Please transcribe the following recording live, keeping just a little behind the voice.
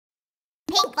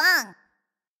Pinkfong!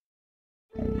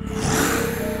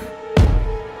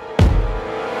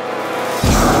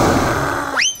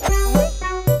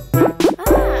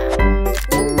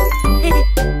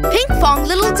 Pinkfong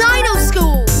Little Dino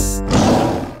School!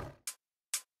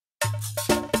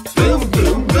 Boom,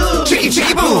 boom, boom! Chicky,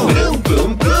 chicky, boom! Boom,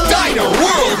 boom, boom! Dino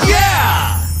World,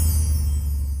 yeah!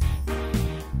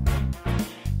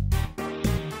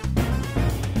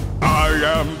 I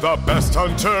am the best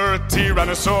hunter,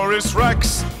 Tyrannosaurus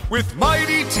Rex, with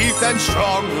mighty teeth and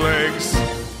strong legs.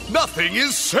 Nothing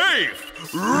is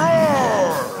safe!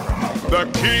 Roar! The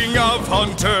king of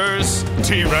hunters,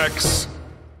 T-Rex.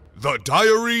 The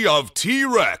Diary of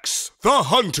T-Rex, the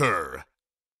Hunter.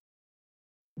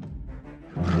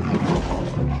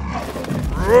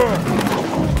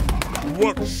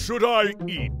 What should I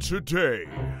eat today?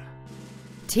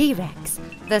 T-Rex,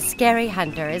 the scary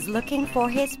hunter, is looking for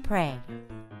his prey.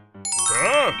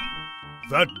 Huh?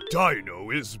 That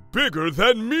dino is bigger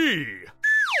than me.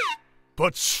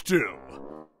 But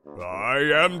still, I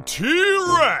am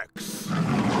T-Rex.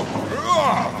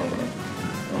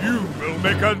 You will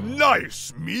make a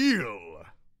nice meal.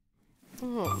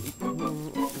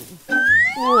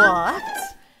 What?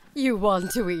 You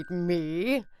want to eat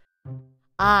me?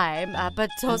 I'm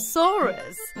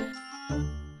Apatosaurus.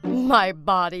 My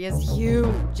body is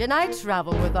huge and I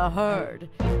travel with a herd.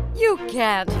 You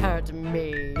can't hurt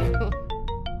me.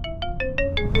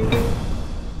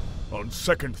 On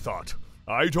second thought,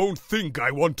 I don't think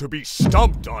I want to be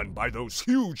stomped on by those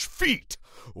huge feet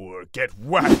or get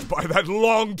whacked by that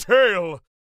long tail.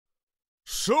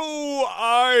 So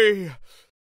I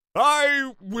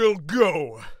will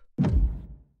go.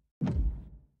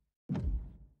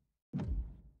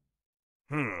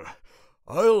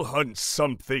 I'll hunt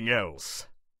something else.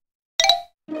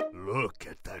 Look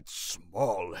at that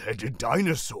small-headed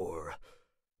dinosaur.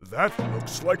 That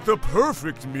looks like the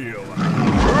perfect meal.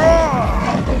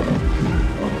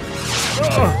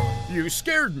 You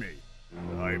scared me.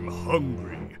 I'm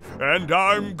hungry, and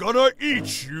I'm gonna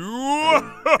eat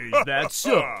you. Is that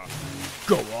so?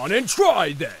 Go on and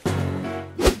try then.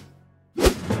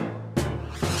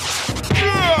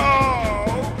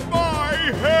 My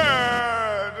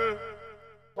head!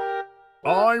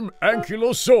 I'm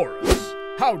Ankylosaurus.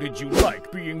 How did you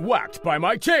like being whacked by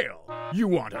my tail? You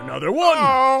want another one?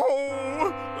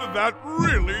 Oh, that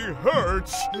really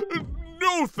hurts.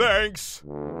 No thanks.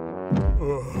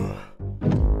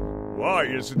 Why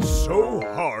is it so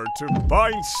hard to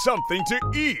find something to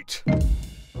eat?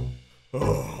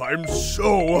 Oh, I'm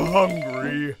so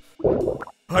hungry.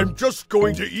 I'm just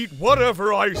going to eat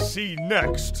whatever I see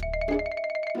next.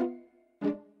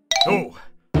 Oh,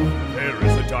 there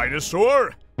is a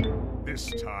dinosaur.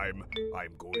 This time,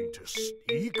 I'm going to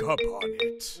sneak up on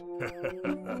it.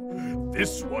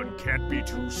 This one can't be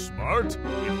too smart.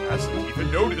 It hasn't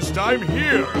even noticed I'm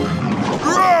here.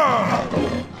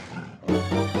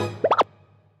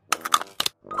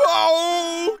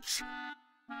 Ouch!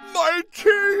 My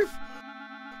teeth!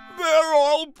 They're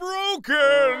all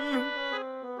broken!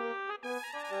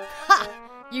 Ha!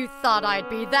 You thought I'd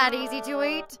be that easy to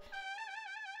eat?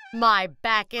 My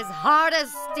back is hard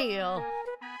as steel.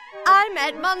 I'm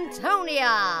at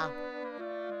Montonia.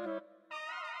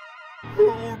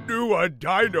 Who knew a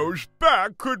dino's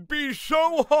back could be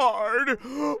so hard?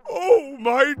 Oh,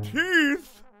 my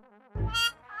teeth!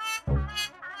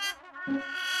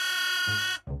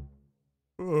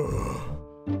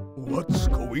 What's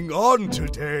going on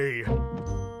today?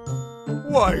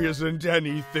 Why isn't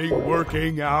anything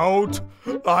working out?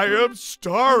 I am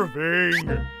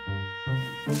starving.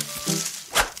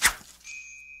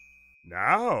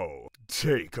 Now,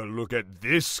 take a look at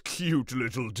this cute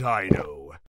little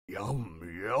dino. Yum,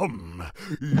 yum.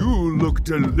 You look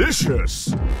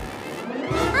delicious.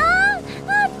 Oh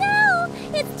no!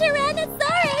 It's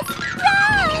Tyrannosaurus!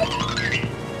 Run!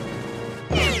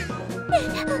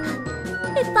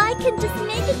 If I can just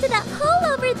make it to that hole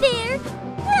over there!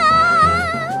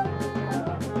 Ah!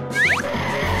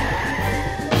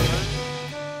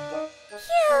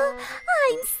 Phew!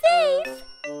 I'm safe!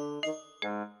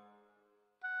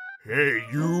 Hey,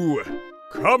 you!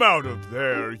 Come out of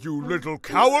there, you little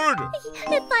coward!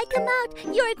 If I come out,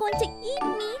 you're going to eat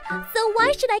me, so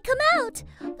why should I come out?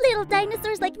 Little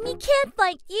dinosaurs like me can't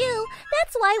fight you.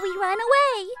 That's why we ran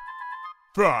away.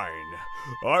 Fine.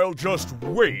 I'll just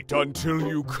wait until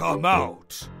you come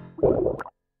out.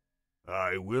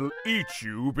 I will eat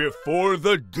you before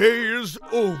the day is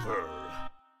over.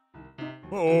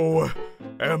 Oh,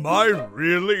 am I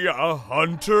really a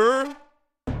hunter?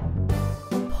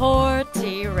 Poor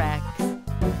T-Rex.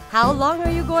 How long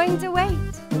are you going to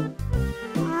wait?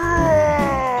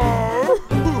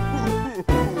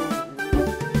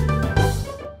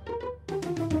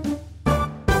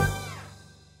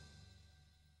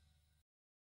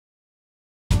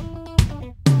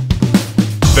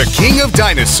 King of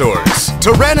Dinosaurs,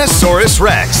 Tyrannosaurus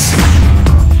Rex.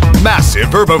 Massive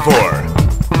herbivore,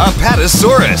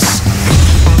 Pachycephalosaurus.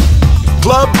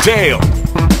 Club tail,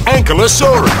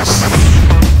 Ankylosaurus.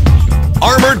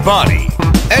 Armored body,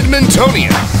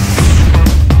 Edmontonian.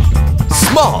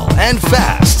 Small and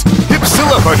fast,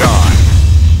 Pachycephalosaurus.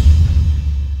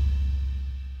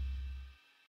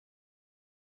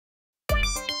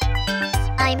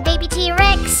 I'm baby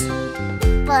T-Rex,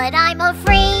 but I'm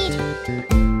afraid.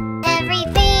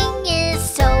 Everything is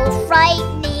so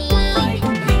frightening.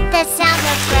 The sound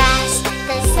of grass,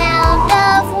 the sound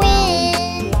of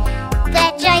wind,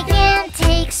 that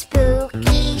gigantic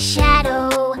spooky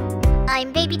shadow.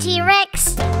 I'm baby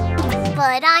T-Rex,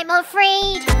 but I'm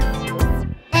afraid.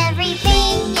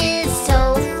 Everything is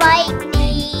so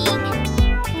frightening.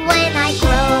 When I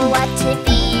grow up to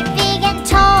be big and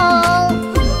tall,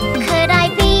 could I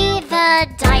be the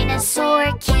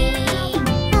dinosaur king?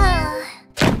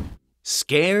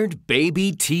 Scared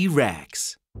baby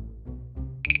T-Rex.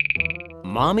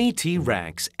 Mommy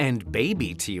T-Rex and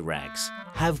baby T-Rex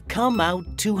have come out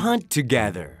to hunt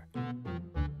together.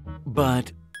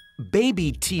 But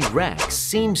baby T-Rex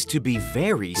seems to be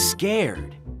very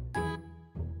scared.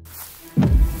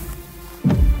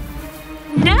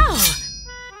 No!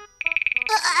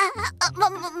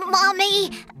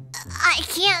 Mommy, I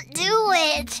can't do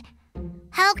it.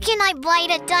 How can I bite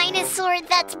a dinosaur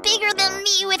that's bigger than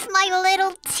me with my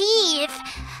little teeth?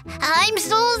 I'm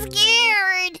so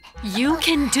scared. You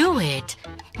can do it.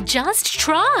 Just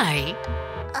try.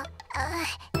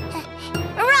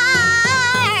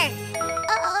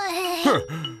 Roar!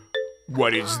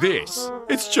 What is this?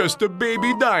 It's just a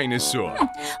baby dinosaur.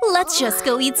 Let's just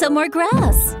go eat some more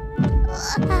grass.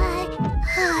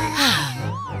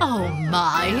 Oh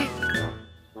my.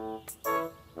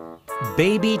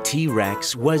 Baby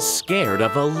T-Rex was scared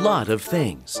of a lot of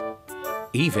things.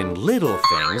 Even little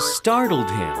things startled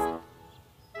him.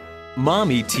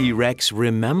 Mommy T-Rex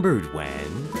remembered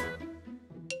when...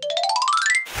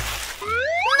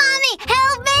 Mommy,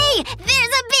 help me!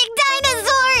 There's a big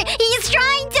dinosaur! He's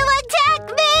trying to attack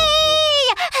me!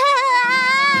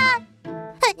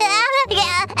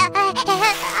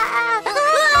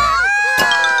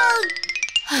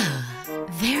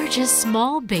 They're just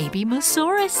small baby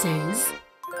Mosauruses.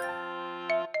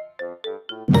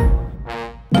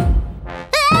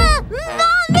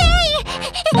 Mommy!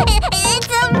 It's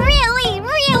a really,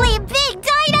 really big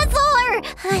dinosaur!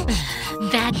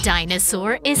 That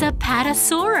dinosaur is a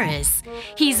Pachycephalosaurus.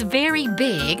 He's very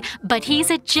big, but he's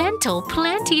a gentle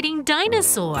plant-eating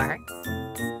dinosaur.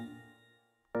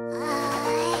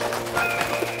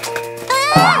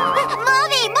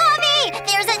 Mommy!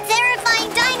 There's a terrifying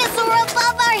dinosaur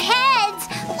above our heads!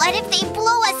 What if they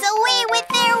blow us away with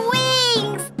their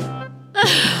wings?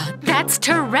 That's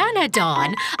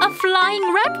Pteranodon, a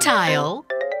flying reptile.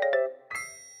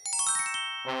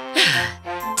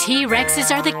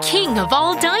 T-Rexes are the king of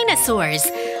all dinosaurs.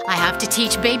 I have to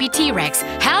teach baby T-Rex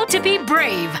how to be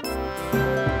brave.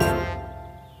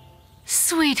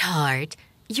 Sweetheart,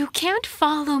 you can't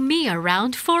follow me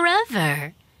around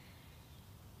forever.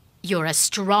 You're a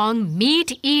strong,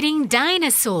 meat-eating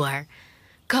dinosaur.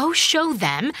 Go show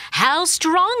them how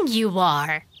strong you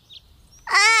are.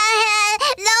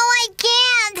 No, I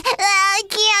can't. I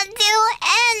can't do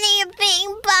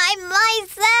anything by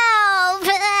myself.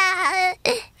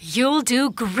 You'll do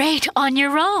great on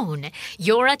your own.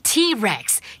 You're a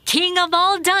T-Rex, king of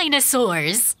all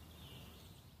dinosaurs.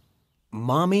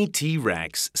 Mommy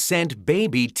T-Rex sent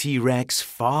baby T-Rex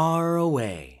far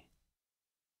away.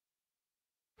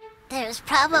 There's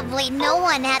probably no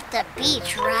one at the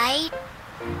beach, right?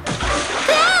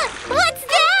 What's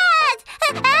that?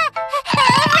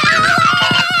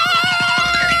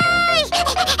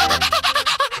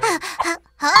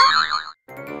 Huh?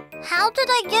 How did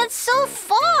I get so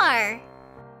far?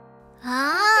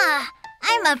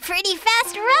 I'm a pretty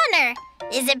fast runner.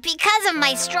 Is it because of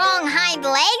my strong hind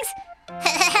legs?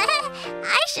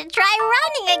 I should try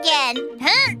running again.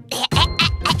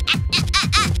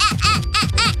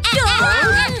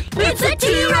 It's a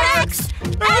T-Rex!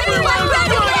 Everyone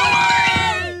run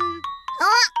away!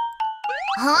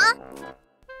 Huh?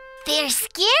 They're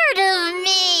scared of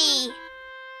me.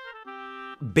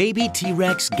 Baby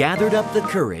T-Rex gathered up the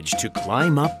courage to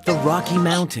climb up the rocky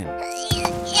mountain.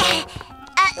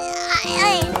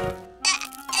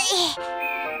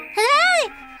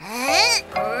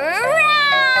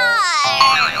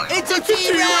 It's a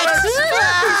T-Rex!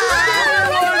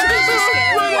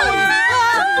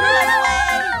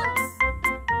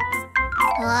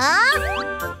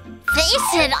 Huh? They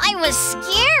said I was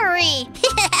scary.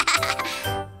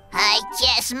 I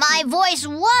guess guess my voice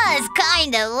was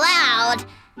kinda loud.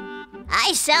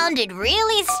 I sounded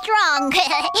really strong.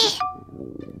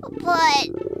 But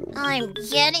I'm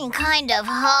getting kind of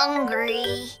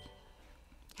hungry.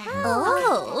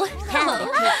 Oh,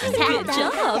 good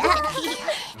job.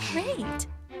 Great.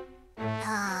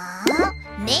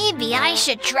 Maybe I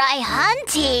should try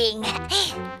hunting.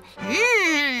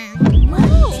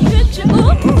 Wow, good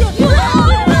job.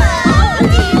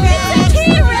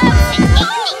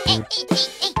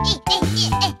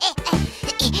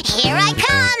 Here I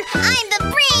come! I'm the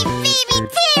brave baby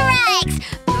T-Rex!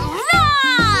 Roar!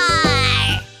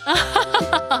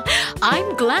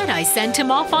 I'm glad I sent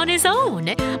him off on his own.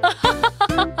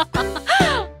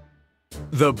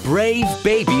 The brave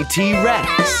baby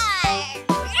T-Rex.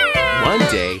 One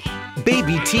day,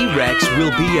 baby T-Rex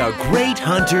will be a great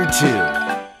hunter too.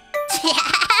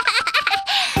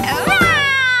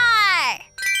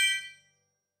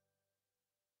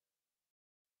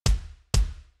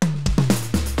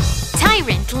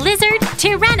 Tyrant lizard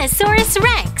Tyrannosaurus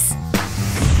Rex.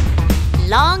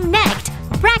 Long-necked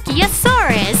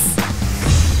Brachiosaurus.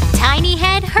 Tiny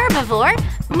head herbivore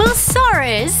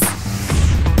Mosasaurus.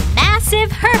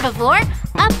 Massive herbivore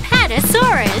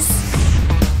Apatosaurus.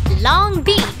 Long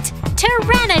beak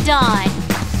Pteranodon.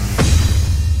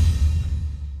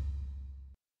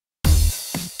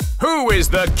 Who is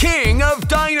the king of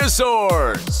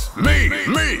dinosaurs? Me!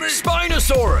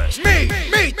 Spinosaurus! Me!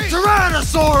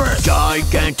 Tyrannosaurus!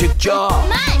 Gigantic jaw,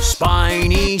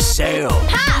 spiny sail.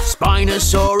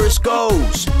 Spinosaurus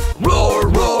goes. Roar,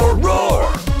 roar,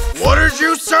 roar. What did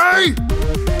you say?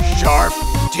 Sharp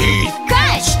teeth,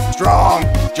 Crush! strong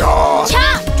jaw.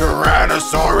 Chomp!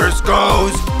 Tyrannosaurus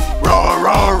goes. Roar,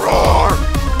 roar, roar.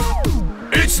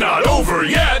 It's not over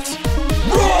yet!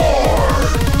 Roar!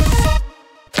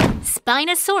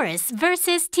 Spinosaurus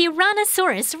versus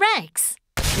Tyrannosaurus Rex.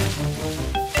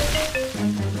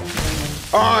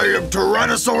 I am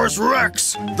Tyrannosaurus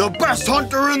Rex, the best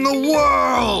hunter in the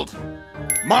world!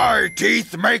 My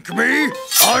teeth make me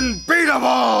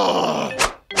unbeatable!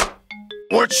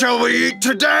 What shall we eat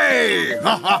today?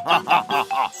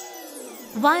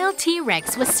 While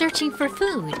T-Rex was searching for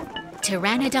food,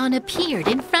 Pteranodon appeared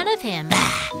in front of him.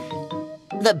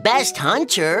 The best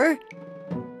hunter?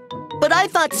 But I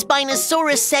thought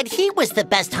Spinosaurus said he was the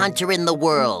best hunter in the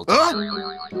world. Huh?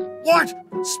 What?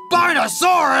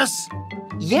 Spinosaurus?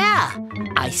 Yeah,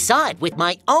 I saw it with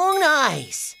my own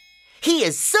eyes. He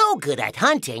is so good at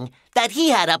hunting that he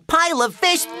had a pile of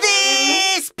fish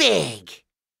this big.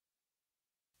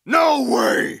 No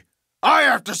way! I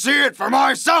have to see it for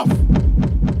myself!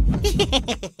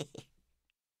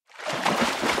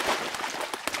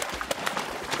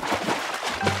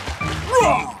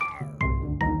 Roar!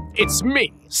 It's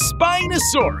me,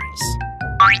 Spinosaurus.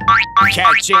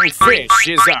 Catching fish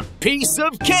is a piece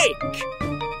of cake.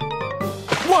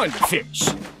 1 fish,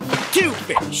 2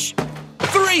 fish,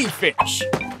 3 fish.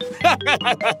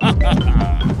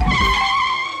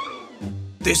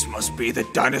 This must be the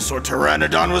dinosaur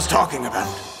Pteranodon was talking about.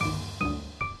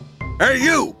 Hey,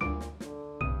 you!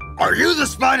 Are you the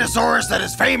Spinosaurus that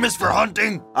is famous for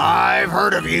hunting? I've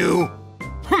heard of you.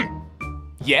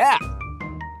 Yeah.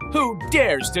 Who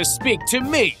dares to speak to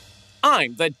me?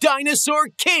 I'm the Dinosaur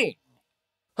King.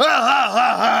 Ha ha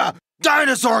ha ha!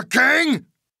 Dinosaur King?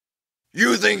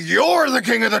 You think you're the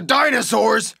king of the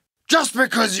dinosaurs just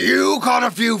because you caught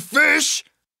a few fish?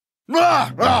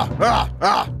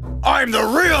 I'm the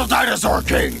real Dinosaur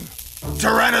King,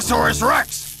 Tyrannosaurus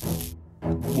Rex.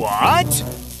 What?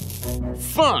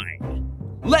 Fine.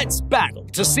 Let's battle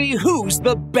to see who's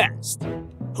the best.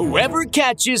 Whoever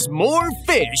catches more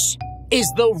fish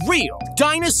is the real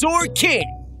Dinosaur King.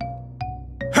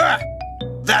 Ha!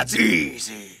 That's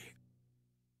easy.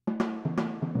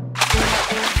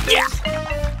 Yeah!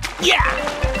 Yeah!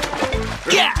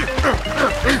 Yeah!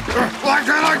 Why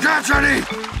can't I catch any?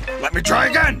 Let me try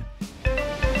again.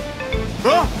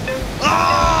 Huh?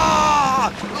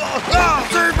 Ah! Ah!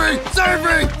 Save me! Save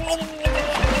me!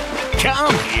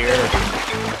 Come here.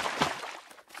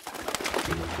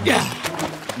 Yeah.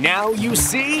 Now you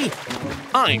see,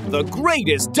 I'm the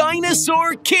greatest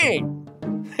Dinosaur King.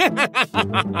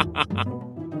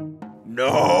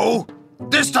 No,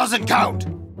 this doesn't count.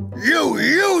 You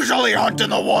usually hunt in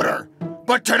the water,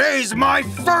 but today's my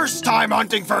first time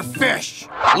hunting for fish.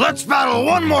 Let's battle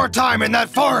one more time in that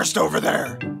forest over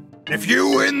there. If you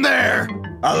win there,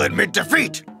 I'll admit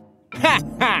defeat. Ha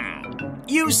ha!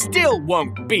 You still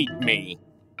won't beat me.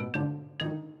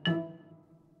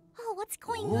 Oh, what's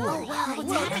going on? I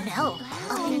don't know.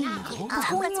 What's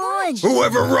going on?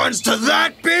 Whoever runs to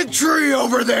that big tree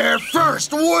over there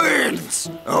first wins,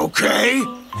 okay?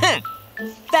 Heh.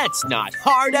 That's not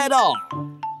hard at all.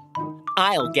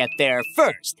 I'll get there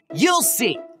first. You'll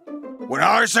see. When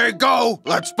I say go,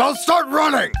 let's both start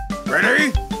running.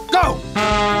 Ready? Go!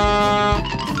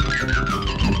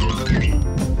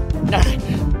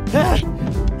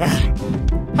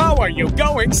 How are you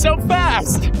going so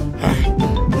fast?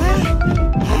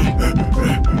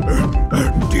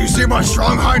 Do you see my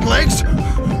strong hind legs?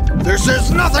 This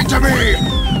is nothing to me!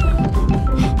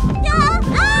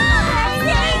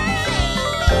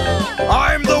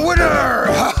 I'm the winner!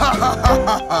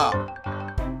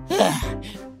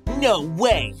 No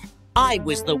way! I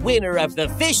was the winner of the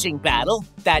fishing battle.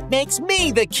 That makes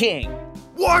me the king.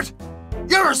 What?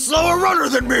 You're a slower runner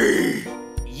than me!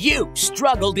 You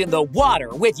struggled in the water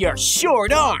with your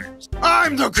short arms.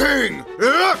 I'm the king!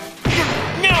 No,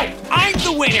 I'm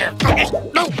the winner!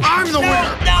 No, I'm the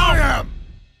winner! No. I am!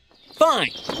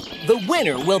 Fine. The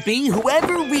winner will be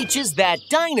whoever reaches that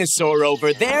dinosaur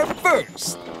over there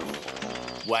first.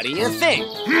 What do you think?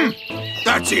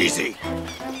 That's easy.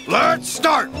 Let's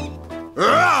start!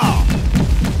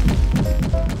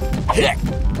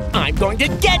 I'm going to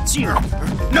get you!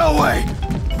 No way!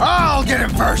 I'll get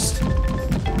him first!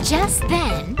 Just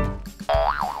then,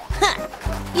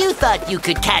 You thought you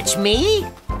could catch me?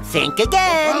 Think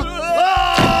again.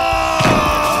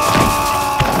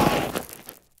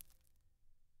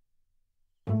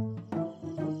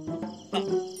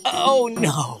 Oh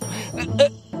no!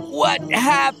 What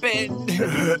happened?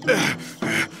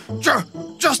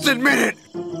 Just admit it!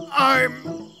 I'm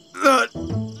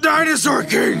the Dinosaur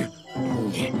King!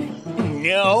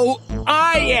 No,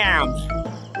 I am!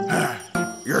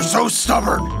 You're so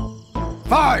stubborn!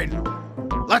 Fine!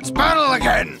 Let's battle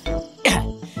again!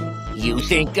 You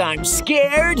think I'm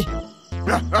scared?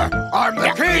 I'm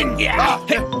the king!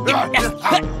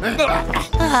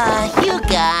 You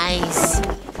guys.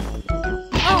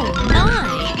 oh my!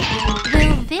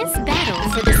 Will this battle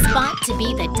for the spot to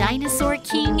be the Dinosaur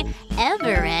King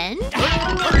ever end?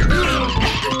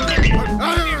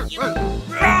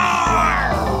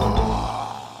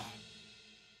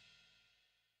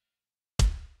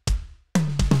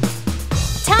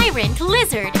 Tyrant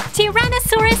Lizard,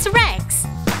 Tyrannosaurus Rex.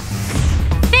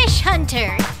 Fish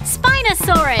Hunter,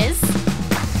 Spinosaurus.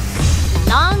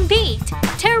 Long Beak,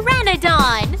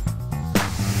 Pteranodon.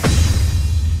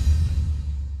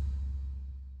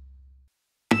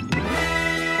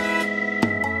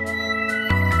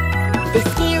 The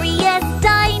scariest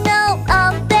dino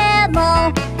of them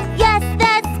all. Yes,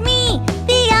 that's me,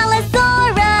 the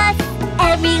Allosaurus.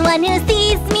 Everyone who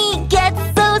sees me gets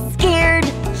so scared.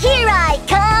 Here I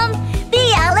come,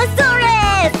 the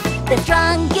Allosaurus. The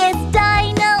strongest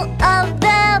dino of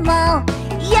them all.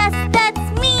 Yes, that's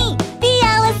me, the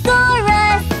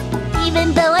Allosaurus.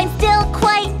 Even though I'm still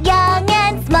quite young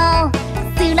and small,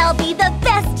 soon I'll be the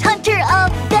best hunter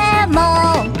of them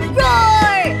all.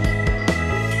 Roar!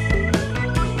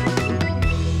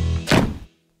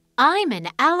 I'm an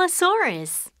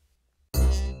Allosaurus.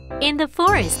 In the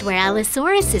forest where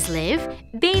Allosauruses live,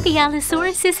 baby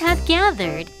Allosauruses have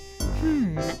gathered.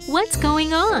 What's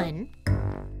going on?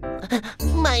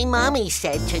 My mommy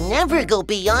said to never go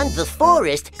beyond the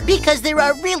forest because there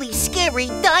are really scary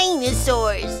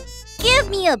dinosaurs. Give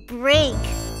me a break.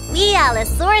 We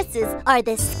Allosauruses are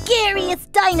the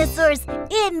scariest dinosaurs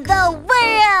in the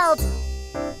world.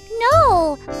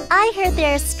 No, I heard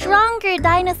there are stronger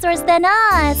dinosaurs than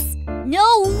us.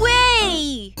 No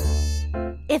way!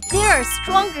 If there are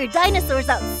stronger dinosaurs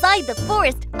outside the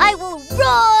forest, I will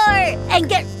roar and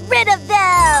get rid of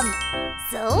them.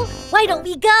 So, why don't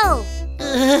we go?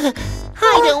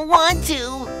 I don't want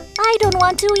to. I don't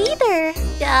want to either.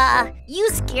 You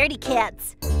scaredy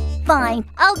cats. Fine,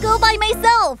 I'll go by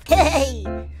myself. Hey!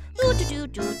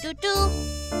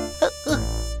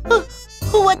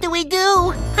 What do we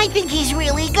do? I think he's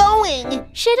really going.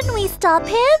 Shouldn't we stop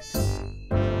him?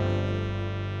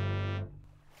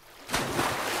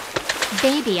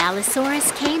 Baby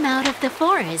Allosaurus came out of the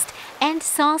forest and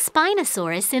saw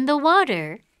Spinosaurus in the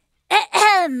water.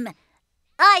 Ahem!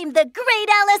 I'm the great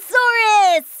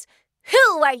Allosaurus!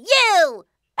 Who are you?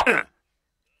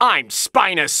 I'm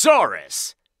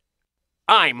Spinosaurus.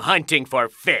 I'm hunting for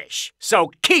fish,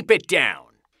 so keep it down.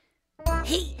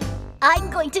 I'm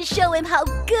going to show him how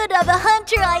good of a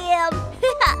hunter I am.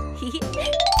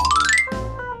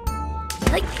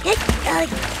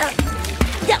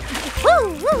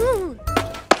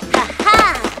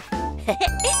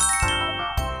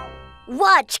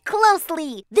 Watch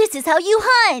closely. This is how you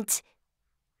hunt.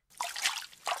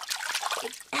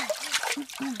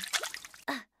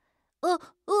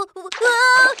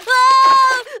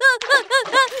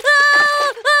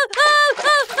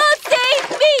 Save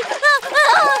me!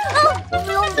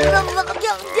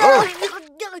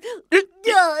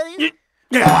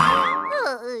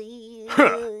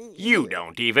 You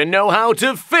don't even know how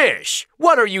to fish!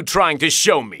 What are you trying to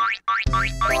show me?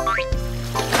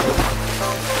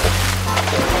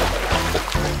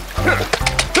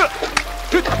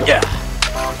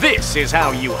 This is how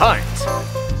you hunt.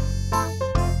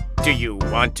 Do you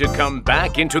want to come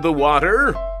back into the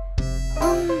water?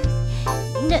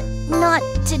 Not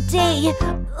today.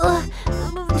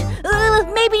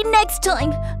 Maybe next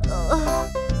time.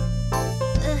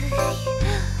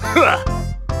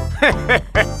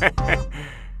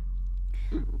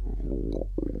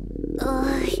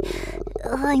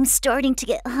 I'm starting to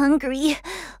get hungry.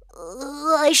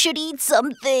 I should eat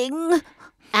something.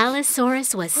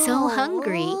 Allosaurus was so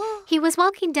hungry, he was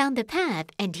walking down the path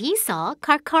and he saw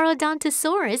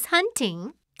Carcharodontosaurus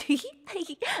hunting.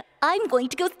 I'm going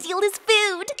to go steal his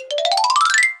food.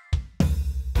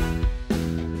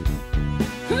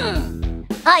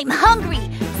 I'm hungry,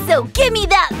 so give me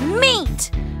that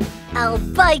meat! I'll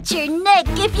bite your neck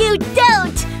if you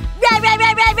don't! Rah, rah,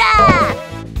 rah, rah, rah!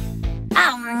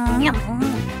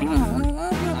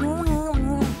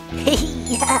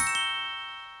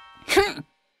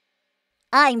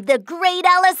 I'm the great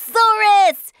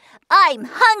Allosaurus! I'm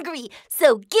hungry,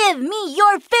 so give me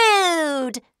your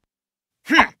food!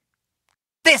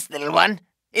 This little one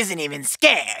isn't even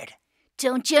scared.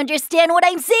 Don't you understand what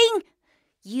I'm saying?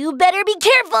 You better be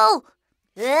careful!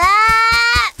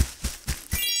 Ah!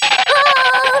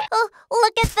 Oh,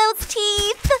 look at those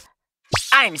teeth!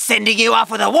 I'm sending you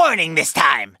off with a warning this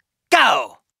time.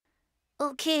 Go!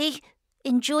 Okay,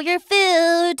 enjoy your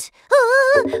food.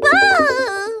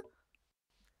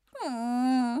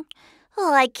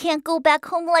 Oh, I can't go back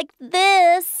home like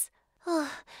this.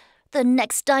 The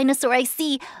next dinosaur I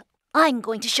see, I'm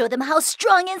going to show them how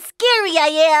strong and scary I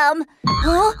am.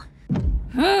 Huh?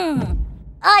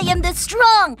 I am the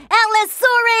strong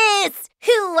Allosaurus!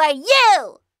 Who are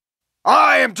you?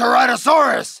 I am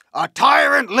Tyrannosaurus, a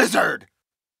tyrant lizard.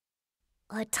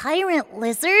 A tyrant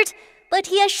lizard? But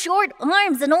he has short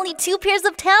arms and only 2 pairs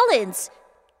of talons.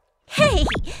 Hey,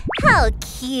 how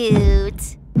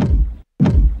cute.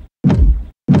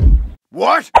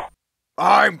 What?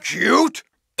 I'm cute?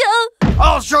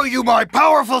 I'll show you my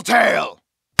powerful tail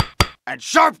and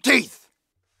sharp teeth.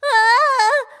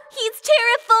 He's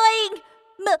terrifying.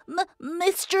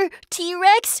 Mr.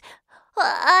 T-Rex,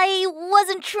 I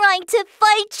wasn't trying to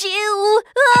fight you.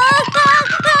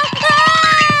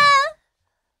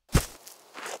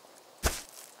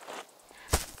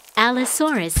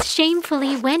 Allosaurus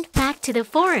shamefully went back to the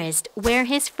forest where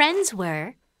his friends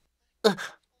were.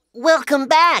 Welcome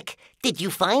back. Did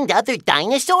you find other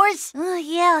dinosaurs?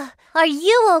 Yeah. Are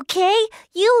you okay?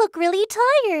 You look really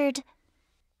tired.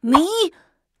 Me?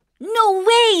 No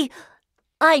way!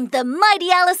 I'm the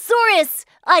mighty Allosaurus!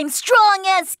 I'm strong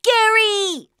and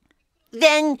scary!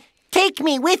 Then take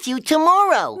me with you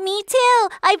tomorrow. Me too.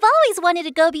 I've always wanted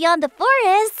to go beyond the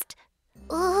forest.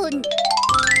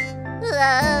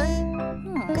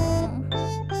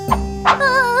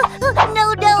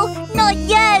 No, not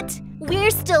yet.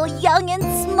 We're still young and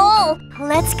small.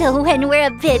 Let's go when we're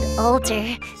a bit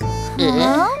older.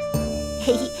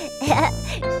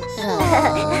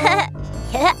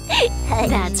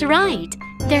 That's right.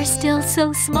 They're still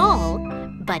so small.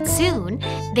 But soon,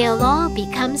 they'll all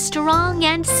become strong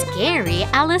and scary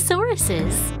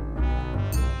Allosauruses.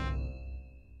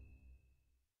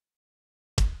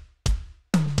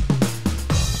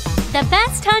 The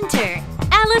best hunter,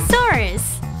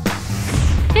 Allosaurus.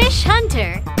 Fish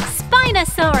hunter,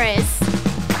 Spinosaurus.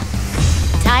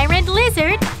 Tyrant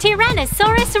lizard,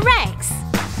 Tyrannosaurus Rex.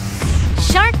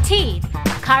 Sharp teeth,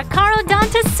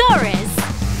 Carcharodontosaurus.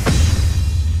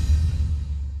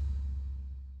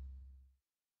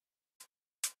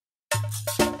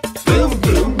 Boom,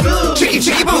 boom, boom. Chicky,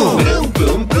 chicky, boom. Boom,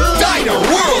 boom, boom. Dino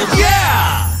World,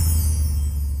 yeah!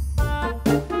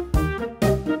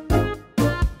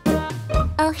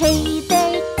 Oh, hey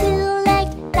there,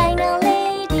 2-legged dino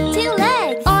lady. 2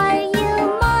 legs. Are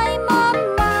you my mom,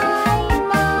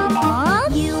 my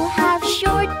mom? You have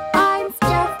short arms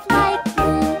just like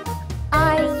me.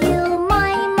 Are you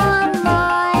my mom,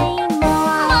 my mom?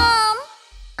 Mom!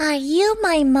 Are you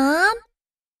my mom?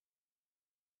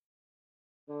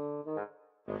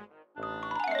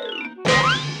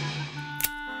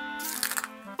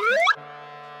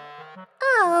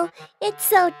 Oh, it's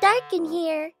so dark in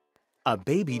here. A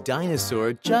baby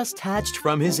dinosaur just hatched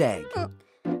from his egg. Huh?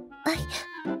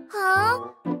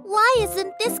 Why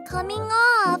isn't this coming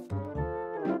off?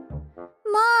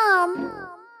 Mom!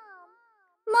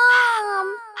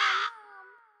 Mom!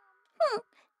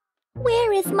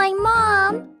 Where is my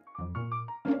mom?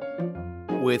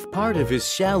 With part of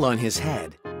his shell on his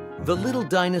head, the little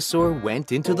dinosaur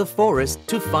went into the forest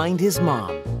to find his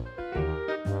mom.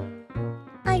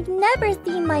 I've never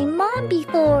seen my mom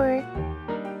before.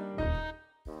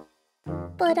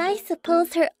 But I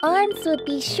suppose her arms would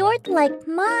be short like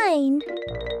mine.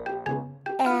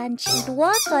 And she'd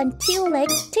walk on two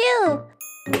legs too.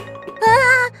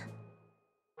 Ah!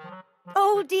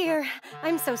 Oh dear,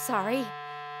 I'm so sorry.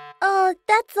 Oh,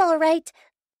 that's all right.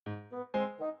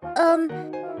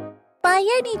 By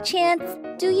any chance,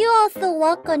 do you also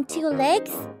walk on two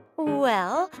legs?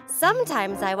 Well,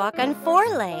 sometimes I walk on 4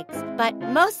 legs, but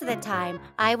most of the time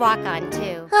I walk on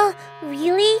 2.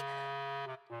 Really?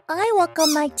 I walk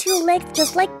on my 2 legs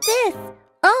just like this.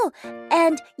 Oh,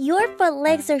 and your front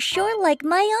legs are short like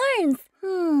my arms.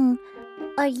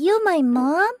 Are you my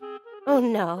mom? Oh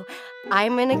no,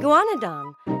 I'm an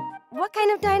iguanodon. What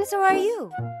kind of dinosaur are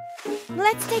you?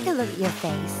 Let's take a look at your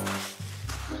face.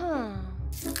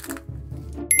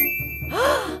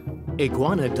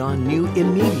 Iguanodon knew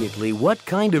immediately what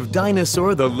kind of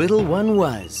dinosaur the little one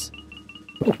was.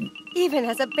 Even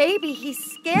as a baby, he's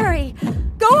scary.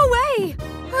 Go away!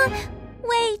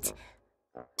 Wait.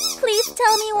 Please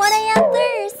tell me what I am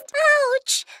first.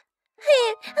 Ouch!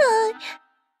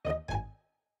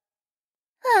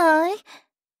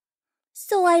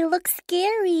 So I look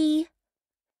scary.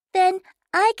 Then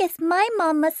I guess my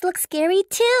mom must look scary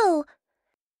too.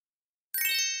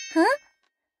 Huh?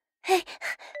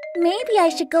 Maybe I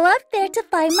should go up there to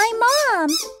find my mom.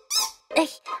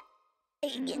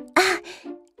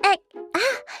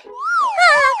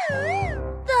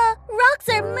 The rocks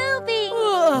are moving.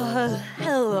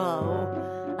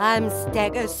 Hello. I'm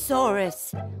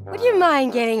Stegosaurus. Would you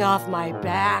mind getting off my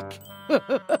back?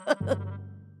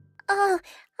 Oh,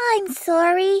 I'm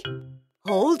sorry.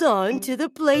 Hold on to the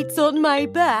plates on my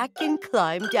back and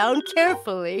climb down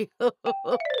carefully.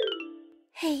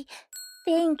 Hey,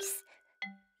 thanks.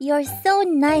 You're so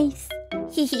nice.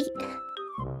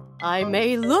 I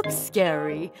may look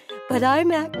scary, but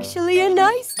I'm actually a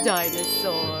nice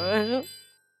dinosaur.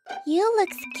 You look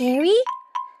scary?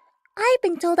 I've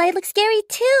been told I look scary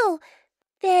too.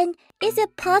 Then, is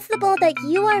it possible that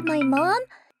you are my mom?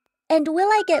 And will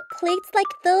I get plates like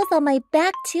those on my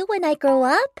back too when I grow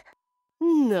up?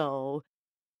 No.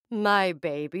 My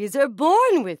babies are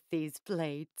born with these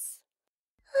plates.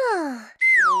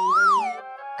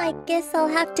 I guess I'll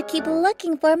have to keep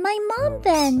looking for my mom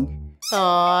then. Oh,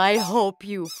 I hope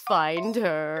you find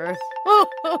her.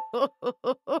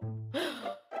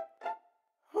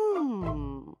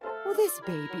 Well, this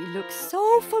baby looks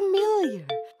so familiar.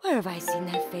 Where have I seen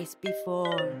that face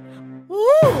before?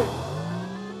 Ooh!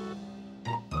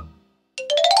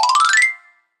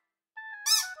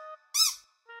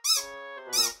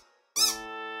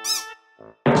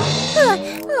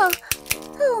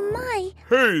 Oh my.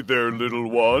 Hey there, little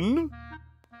one.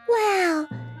 Wow,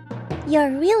 you're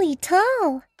really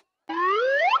tall.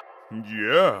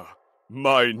 Yeah,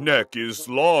 my neck is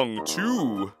long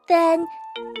too. Then,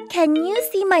 can you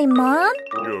see my mom?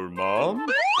 Your mom?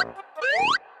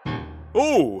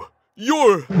 Oh,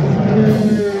 you're...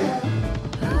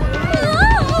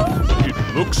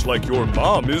 It looks like your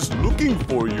mom is looking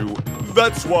for you.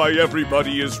 That's why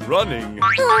everybody is running.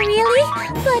 Oh, really?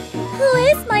 But who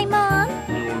is my mom?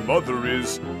 Your mother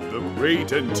is the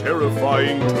great and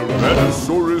terrifying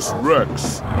Tyrannosaurus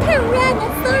Rex.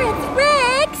 Tyrannosaurus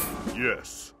Rex?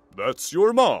 Yes, that's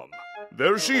your mom.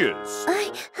 There she is.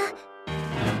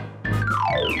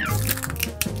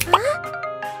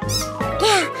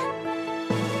 Yeah.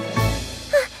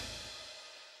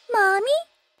 Mommy?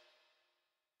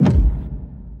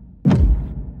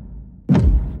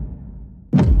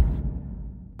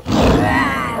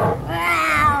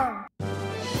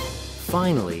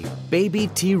 Finally, baby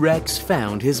T-Rex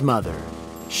found his mother.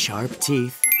 Sharp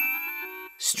teeth,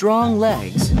 strong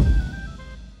legs,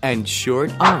 and short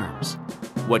arms.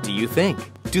 What do you think?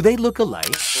 Do they look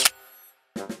alike?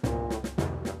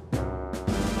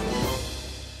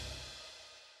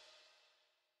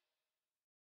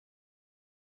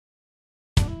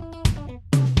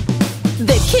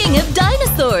 The king of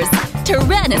dinosaurs,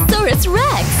 Tyrannosaurus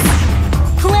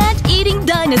Rex. Plant-eating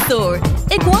dinosaur,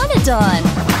 Iguanodon.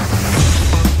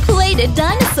 Plated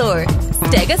dinosaur,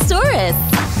 Stegosaurus.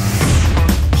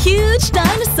 Huge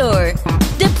dinosaur,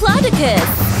 Diplodocus.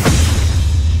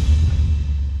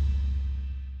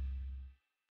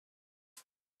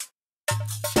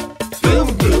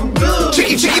 Boom, boom, boom.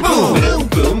 Chicky, chicky, boom. Boom,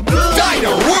 boom, boom.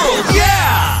 Dino World,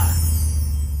 yeah!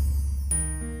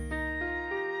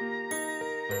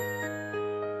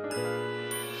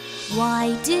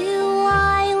 Why do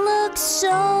I look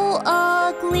so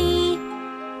ugly?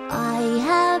 I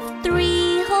have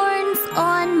 3 horns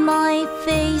on my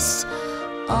face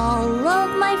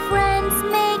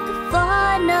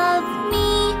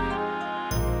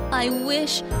I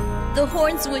wish the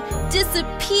horns would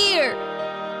disappear.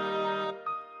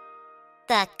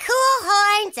 The cool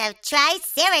horns of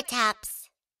Triceratops.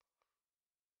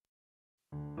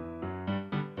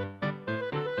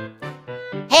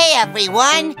 Hey,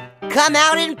 everyone! Come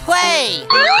out and play!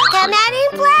 Come out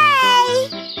and play!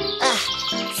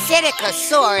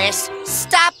 Pachycephalosaurus,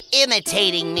 stop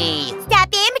imitating me!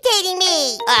 Stop imitating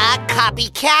me!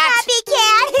 Copycat!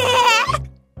 Copycat!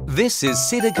 This is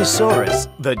Pterannosaurus,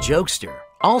 the jokester,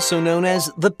 also known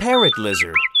as the parrot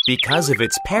lizard, because of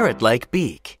its parrot-like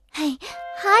beak. Hi,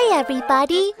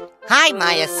 everybody. Hi,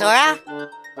 Maiasaura.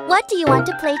 What do you want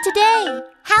to play today?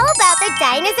 How about the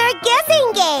dinosaur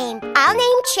guessing game? I'll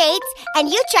name traits, and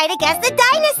you try to guess the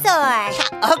dinosaur.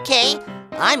 Okay,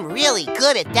 I'm really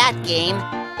good at that game.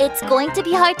 It's going to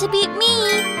be hard to beat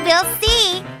me. We'll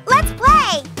see. Let's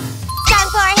play. Strong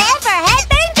forehead,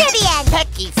 Benjamin.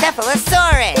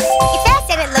 Pachycephalosaurus. It's fast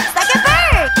and it looks like a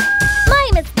bird.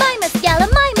 Mimus, yellow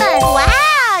mimus.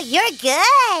 Wow, you're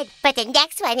good. But the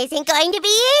next one isn't going to be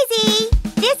easy.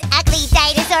 This ugly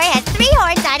dinosaur has 3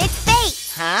 horns on its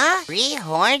face. Huh? 3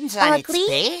 horns on its Ugly?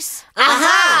 face?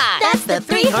 Aha! That's the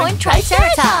 3-horned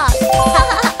Triceratops.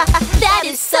 That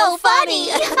is so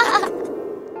funny.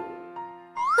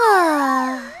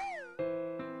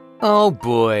 Oh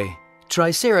boy,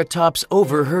 Triceratops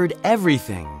overheard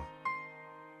everything.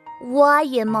 Why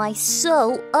am I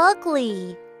so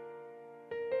ugly?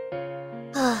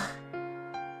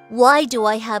 Why do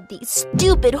I have these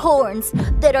stupid horns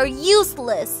that are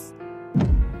useless?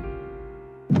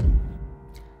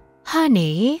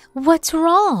 Honey, what's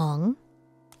wrong?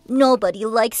 Nobody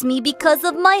likes me because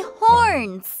of my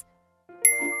horns.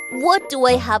 What do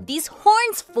I have these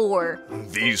horns for?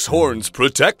 These horns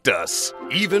protect us.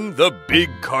 Even the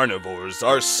big carnivores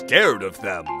are scared of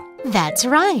them. That's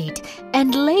right.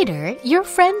 And later, your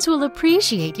friends will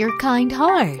appreciate your kind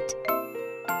heart.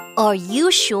 Are you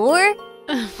sure?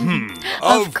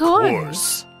 Of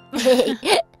course.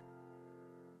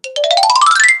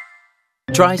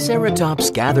 Triceratops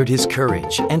gathered his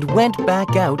courage and went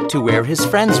back out to where his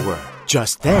friends were.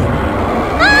 Just then...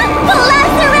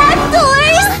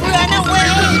 Velociraptors! Run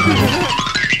away!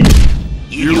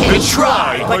 You can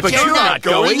try, but you're not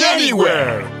going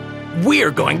anywhere.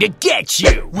 We're going to get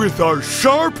you! With our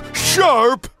sharp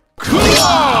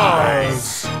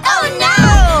claws! Oh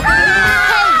no!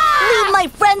 Hey, leave my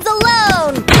friends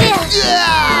alone!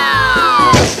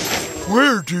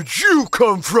 Where did you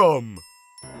come from?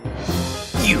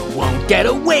 You won't get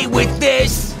away with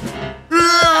this!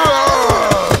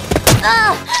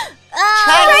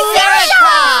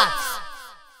 Triceratops!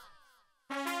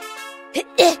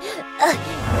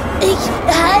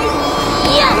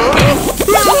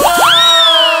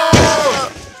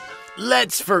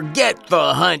 Let's forget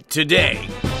the hunt today.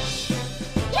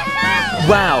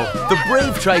 Wow, the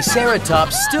brave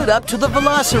Triceratops stood up to the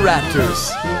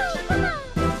Velociraptors.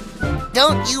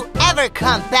 Don't you ever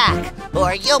come back,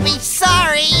 or you'll be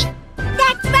sorry!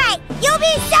 That's right, you'll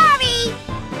be sorry!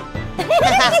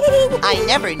 I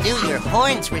never knew your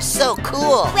horns were so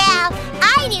cool. Well,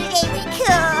 I knew they were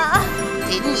cool.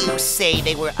 Didn't you say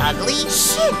they were ugly?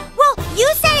 Shh! Well, you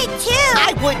said it too!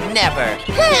 I would never.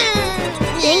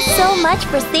 Thanks so much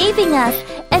for saving us,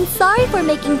 and sorry for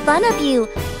making fun of you.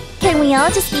 Can we all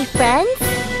just be friends?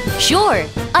 Sure,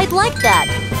 I'd like that.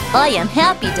 I am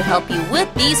happy to help you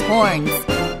with these horns.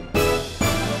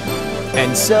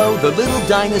 And so the little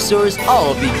dinosaurs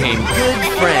all became good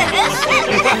friends.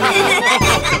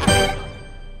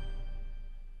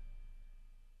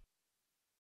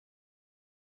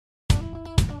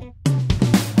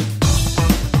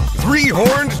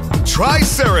 3-horned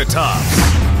Triceratops.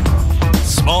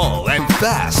 Small and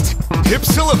fast,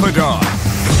 Pachycephalosaurus.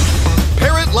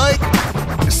 Parrot-like,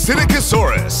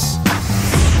 Pterannosaurus.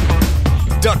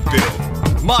 Duckbill,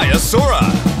 Maiasaura.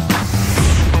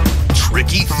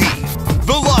 Tricky thief,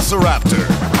 Velociraptor.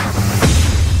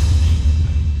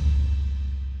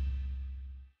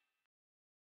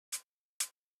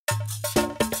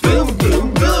 Boom,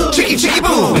 boom, boom. Chicky, chicky,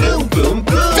 boom. Boom, boom,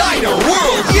 boom. Dino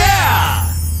World, yeah!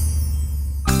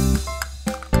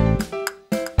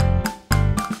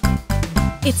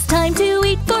 It's time to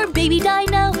eat for baby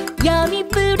Dino. Yummy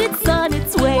food, it's on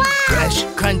its way. Wow. Fresh,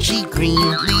 crunchy, green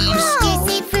leaves.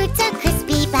 Juicy fruits are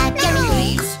crispy but yummy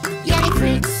leaves. Yummy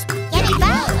fruits, yummy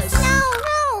bugs. No,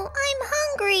 I'm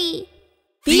hungry.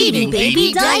 Feeding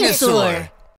baby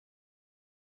dinosaur.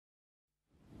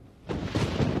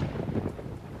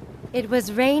 It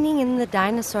was raining in the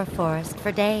dinosaur forest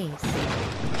for days.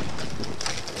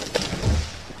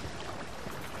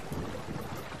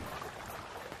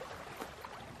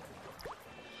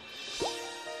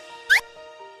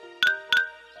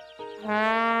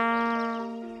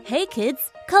 Hey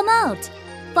kids, come out!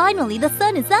 Finally, the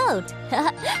sun is out!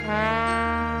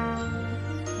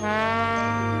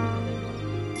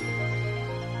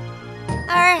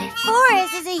 Our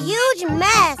forest is a huge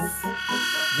mess.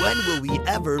 When will we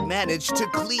ever manage to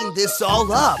clean this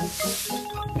all up?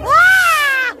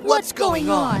 Ah! What's going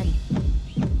on?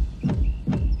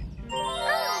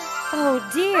 Oh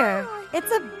dear,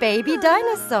 it's a baby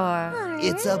dinosaur.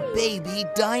 It's a baby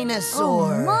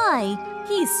dinosaur. Oh my,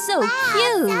 he's so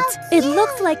cute! It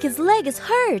looks like his leg is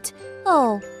hurt.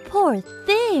 Oh, poor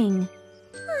thing.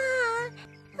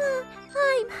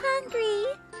 I'm hungry.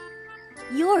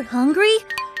 You're hungry?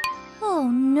 Oh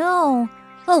no.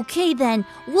 Okay then,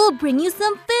 we'll bring you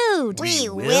some food. We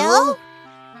will?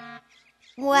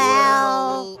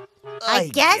 Well, I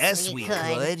guess we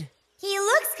could. He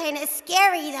looks kind of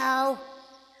scary, though.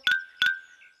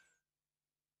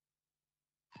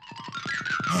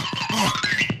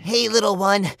 Hey, little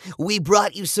one, we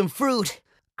brought you some fruit.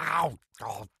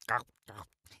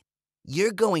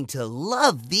 You're going to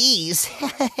love these.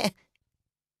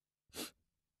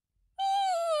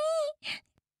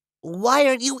 Why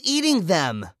aren't you eating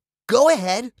them? Go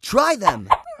ahead, try them.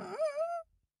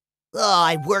 Oh,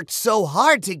 I worked so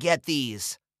hard to get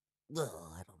these.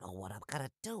 I don't know what I'm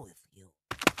gonna do with you.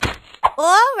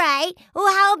 All right.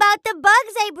 Well, how about the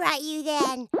bugs I brought you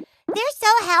then? They're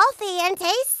so healthy and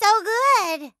taste so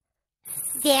good.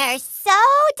 They're so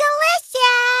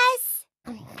delicious.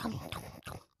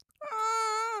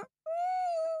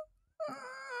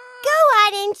 Go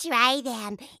on and try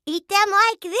them. Eat them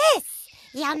like this.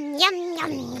 Yum, yum,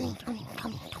 yum, yum, yum,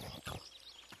 yum.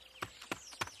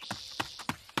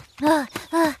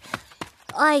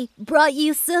 I brought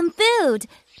you some food.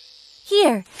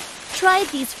 Here, try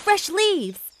these fresh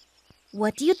leaves.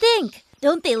 What do you think?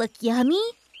 Don't they look yummy?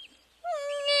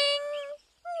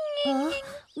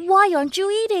 Why aren't you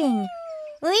eating?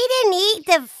 We didn't eat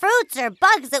the fruits or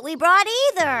bugs that we brought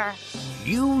either.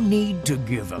 You need to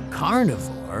give a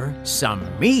carnivore some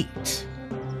meat.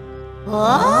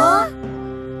 Huh?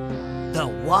 The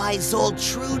wise old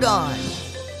Trudon.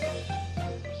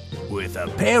 With a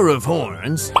pair of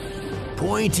horns,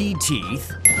 pointy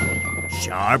teeth,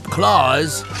 sharp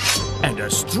claws, and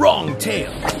a strong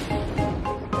tail.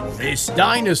 This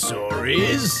dinosaur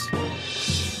is...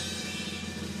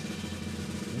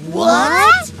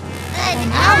 What?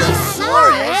 An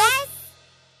Allosaurus?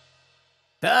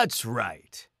 That's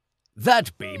right.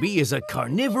 That baby is a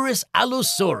carnivorous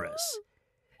Allosaurus.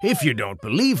 If you don't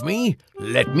believe me,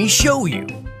 let me show you.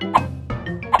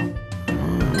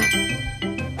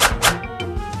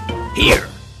 Here.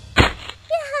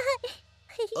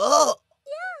 Oh,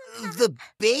 the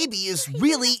baby is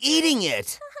really eating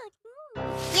it.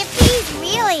 If he's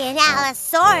really an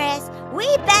Allosaurus, we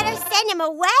better send him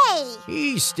away.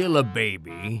 He's still a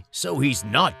baby, so he's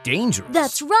not dangerous.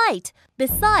 That's right.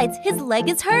 Besides, his leg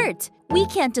is hurt. We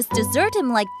can't just desert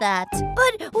him like that.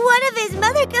 But what if his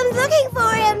mother comes looking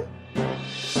for him?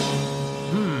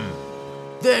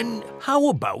 Then how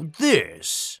about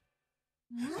this?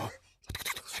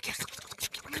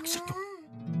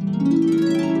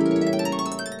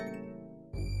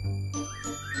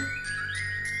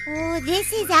 Oh,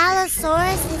 this is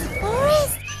Allosaurus'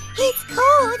 forest. It's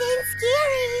cold and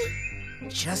scary.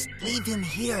 Just leave him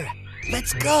here.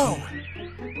 Let's go.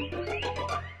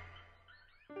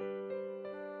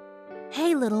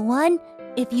 Hey, little one,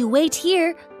 if you wait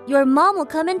here, your mom will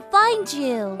come and find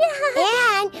you.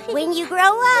 And when you grow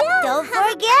up, don't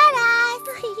forget us.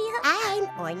 I'm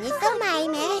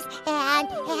Ornithomimus and...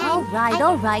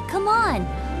 All right, come on.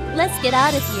 Let's get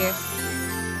out of here.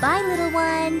 Bye, little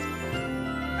one.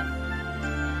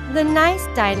 The nice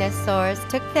dinosaurs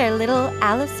took their little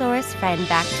Allosaurus friend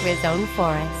back to his own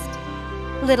forest.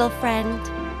 Little friend,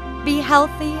 be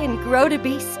healthy and grow to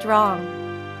be strong.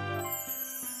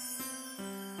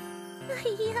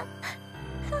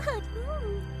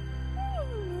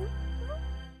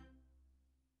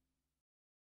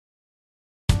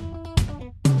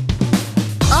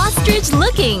 Ostrich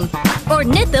looking,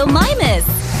 Ornithomimus.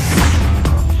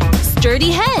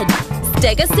 Sturdy head,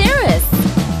 Stegosaurus.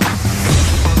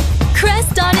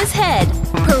 Crest on his head,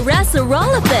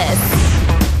 Pachycephalosaurus.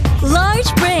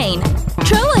 Large brain,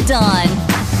 Pteranodon.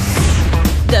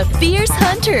 The fierce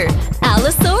hunter,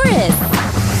 Allosaurus.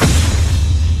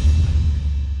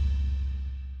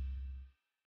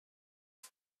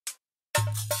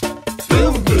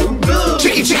 Boom, boom, boom.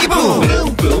 Chicky, chicky, boom.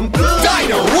 Boom, boom, boom.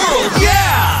 Dino World,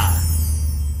 yeah!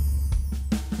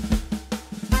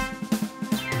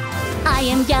 I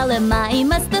am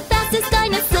Gallimimus, the fastest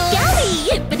dinosaur. Gally!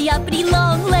 Hippity-hoppity,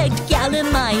 long-legged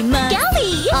Gallimimus.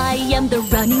 Gally! I am the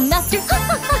running master. Ha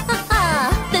ha ha ha ha!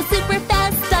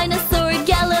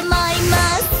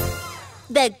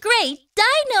 the Great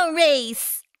Dino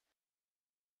Race!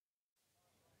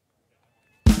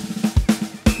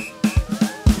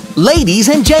 Ladies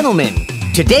and gentlemen,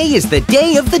 today is the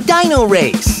day of the Dino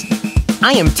Race.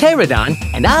 I am Pteranodon,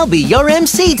 and I'll be your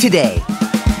MC today.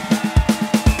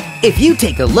 If you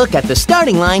take a look at the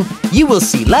starting line, you will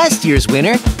see last year's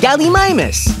winner,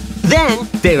 Gallimimus. Then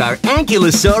there are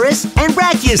Ankylosaurus and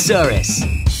Brachiosaurus.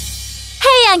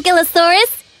 Hey,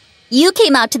 Ankylosaurus! You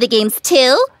came out to the games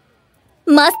too?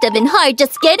 Must have been hard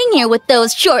just getting here with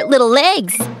those short little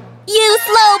legs. You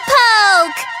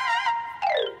slowpoke!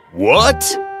 What?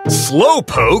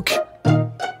 Slowpoke?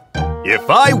 If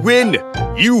I win,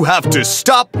 you have to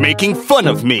stop making fun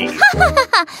of me.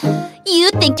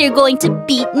 You think you're going to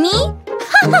beat me?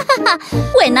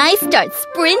 When I start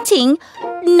sprinting,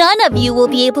 none of you will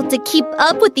be able to keep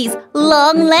up with these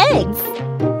long legs.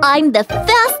 I'm the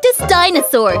fastest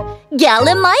dinosaur,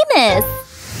 Gallimimus.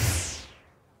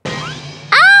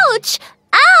 Ouch!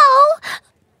 Ow!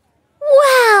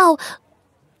 Wow!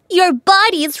 Your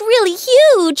body is really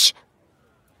huge.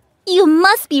 You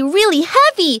must be really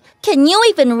heavy. Can you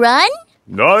even run?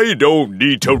 I don't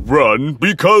need to run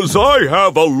because I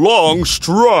have a long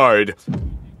stride.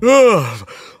 I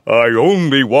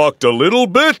only walked a little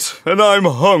bit and I'm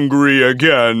hungry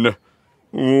again.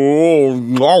 Oh,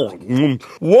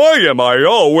 why am I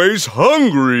always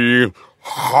hungry?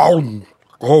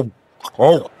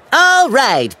 All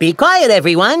right, be quiet,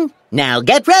 everyone. Now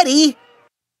get ready.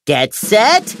 Get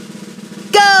set,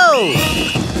 go!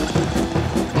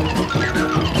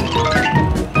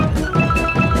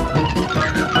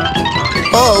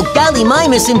 Oh,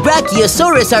 Gallimimus and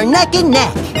Brachiosaurus are neck and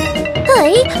neck.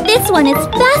 Hey, this one is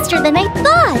faster than I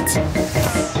thought.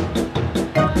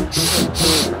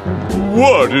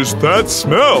 What is that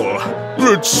smell?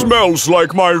 It smells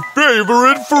like my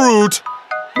favorite fruit.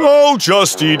 I'll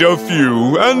just eat a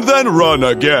few and then run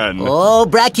again. Oh,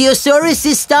 Brachiosaurus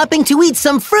is stopping to eat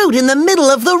some fruit in the middle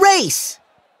of the race.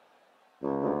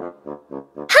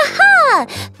 Ha-ha!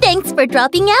 Thanks for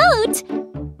dropping out.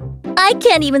 I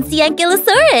can't even see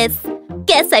Ankylosaurus.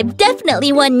 Guess I've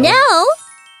definitely won now.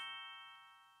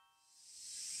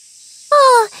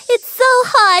 Oh, it's so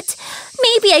hot.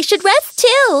 Maybe I should rest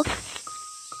too.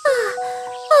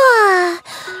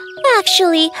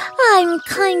 Actually, I'm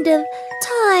kind of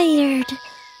tired.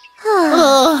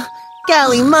 Oh,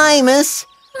 Gallimimus,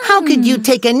 how could you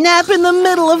take a nap in the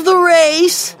middle of the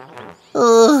race?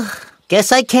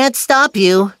 Guess I can't stop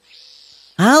you.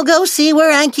 I'll go see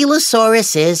where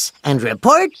Ankylosaurus is and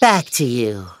report back to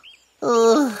you.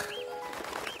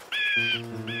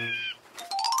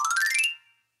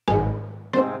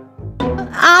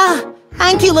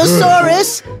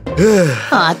 Ankylosaurus!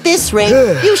 At this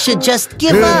rate, you should just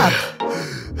give up.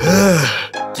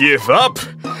 Give up?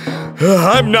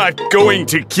 I'm not going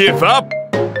to give up.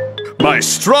 My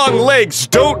strong legs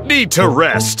don't need to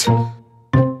rest.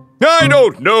 I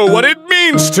don't know what it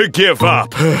means to give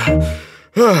up.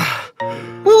 Whoa,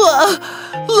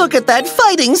 look at that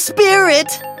fighting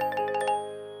spirit!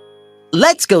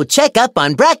 Let's go check up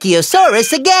on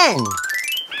Brachiosaurus again.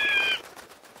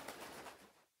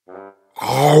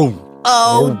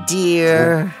 Oh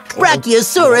dear.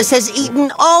 Brachiosaurus has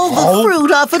eaten all the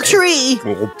fruit off a tree.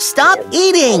 Stop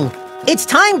eating. It's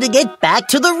time to get back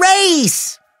to the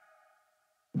race.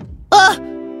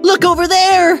 Look over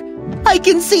there. I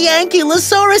can see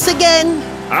Ankylosaurus again.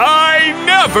 I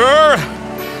never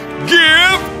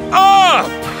give up!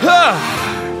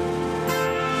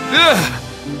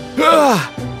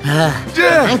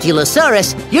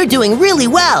 Ankylosaurus, you're doing really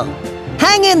well.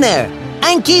 Hang in there.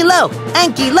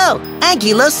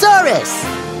 Ankylosaurus.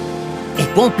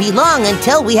 It won't be long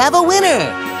until we have a winner.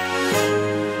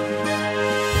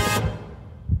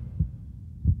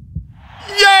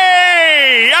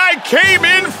 Yay! I came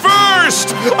in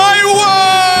first! I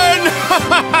won!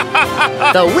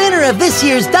 The winner of this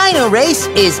year's Dino Race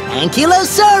is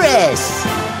Ankylosaurus.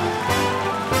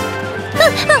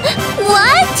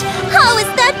 What? How is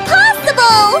that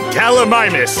possible?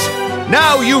 Gallimimus,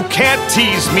 now you can't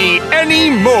tease me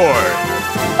anymore.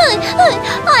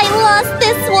 I lost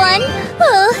this one.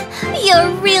 You're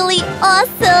really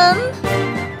awesome.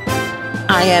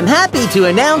 I am happy to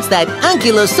announce that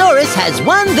Ankylosaurus has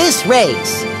won this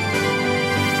race.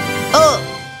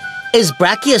 Is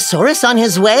Brachiosaurus on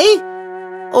his way?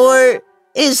 Or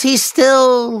is he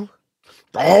still...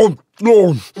 Oh,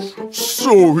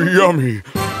 so yummy.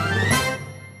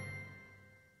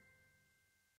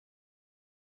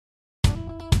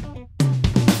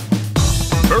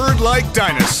 Bird-like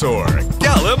dinosaur,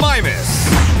 Gallimimus.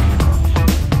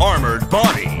 Armored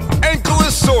body,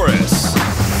 Ankylosaurus.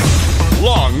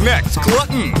 Long-necked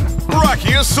glutton, Brachiosaurus.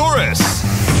 Pachycephalosaurus.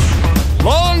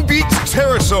 Long Beach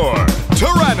Pterosaur,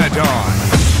 Pteranodon.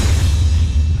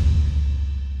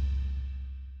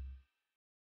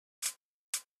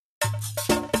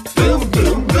 Boom,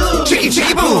 boom, boom. Chicky,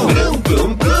 chicky, boom. Boom,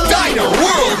 boom, boom. Dino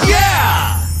World,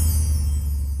 yeah!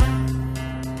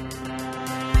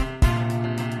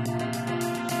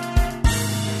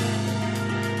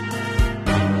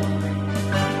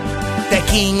 The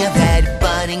king of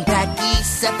head-butting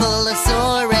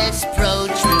Pachycephalosaurus,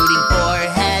 protruding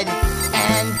forehead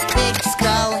and big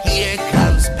skull. Here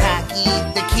comes Packy,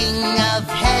 the king of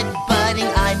head-butting.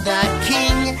 I'm the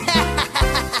king.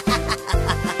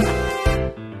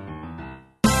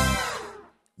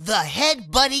 The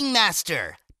head-butting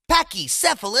master,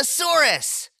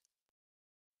 Pachycephalosaurus.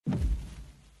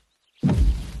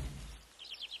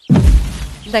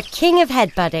 The king of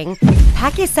headbutting,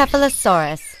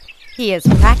 Pachycephalosaurus. He is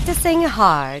practicing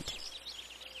hard.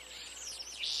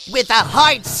 With a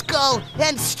hard skull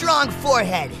and strong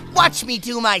forehead, watch me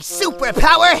do my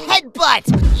superpower headbutt!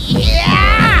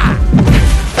 Yeah!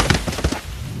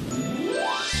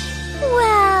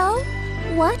 Wow!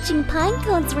 Watching pine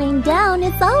cones rain down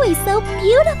is always so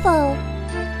beautiful.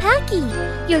 Packy,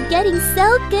 you're getting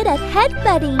so good at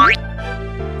headbutting.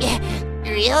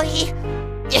 Really?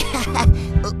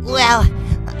 Well,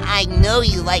 I know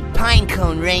you like pine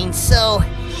cone rain, so...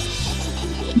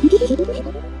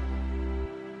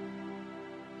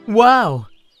 Wow,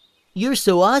 you're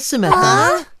so awesome at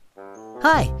that.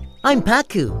 Hi, I'm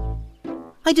Paku.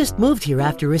 I just moved here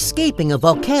after escaping a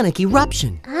volcanic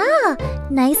eruption. Ah,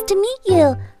 nice to meet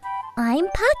you. I'm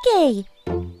Pake.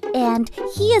 And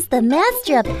he is the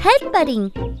master of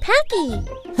headbutting, Packy.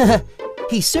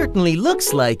 He certainly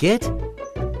looks like it.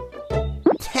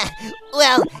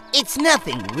 Well, it's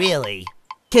nothing, really.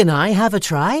 Can I have a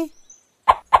try?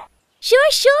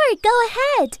 Sure, go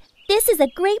ahead. This is a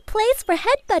great place for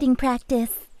headbutting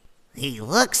practice. He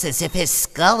looks as if his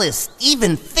skull is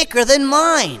even thicker than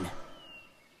mine.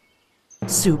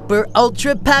 Super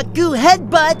Ultra Paku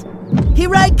Headbutt!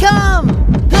 Here I come!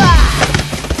 Ah!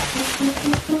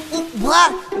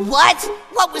 What?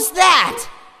 What was that?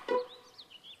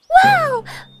 Wow!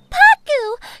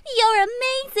 Paku! You're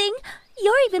amazing!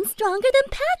 You're even stronger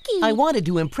than Packy. I wanted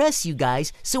to impress you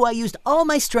guys, so I used all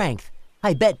my strength.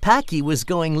 I bet Packy was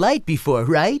going light before,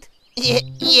 right?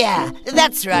 Yeah,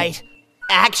 that's right.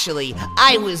 Actually,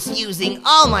 I was using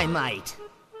all my might.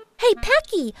 Hey,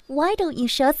 Packy, why don't you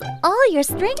show us all your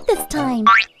strength this time?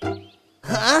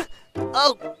 Huh?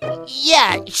 Oh,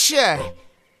 yeah, sure.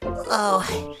 Oh,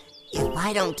 if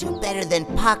I don't do better than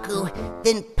Paku,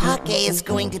 then Pake is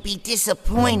going to be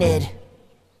disappointed.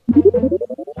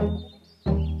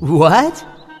 What?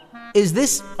 Is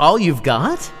this all you've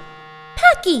got?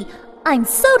 Packy, I'm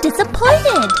so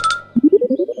disappointed.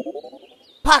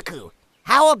 Paku,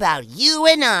 how about you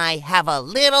and I have a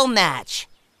little match?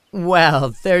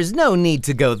 Well, there's no need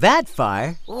to go that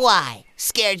far. Why?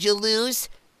 Scared you'll lose?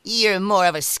 You're more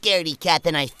of a scaredy cat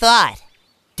than I thought.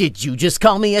 Did you just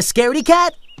call me a scaredy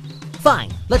cat?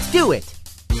 Fine, let's do it.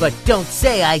 But don't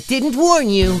say I didn't warn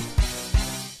you.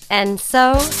 And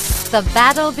so, the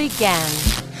battle began.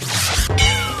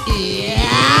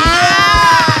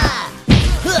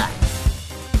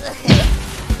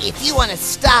 If you want to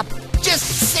stop, just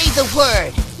say the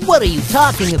word. What are you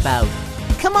talking about?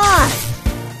 Come on!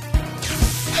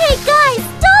 Hey guys,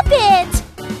 stop it!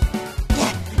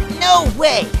 No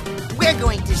way! We're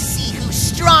going to see who's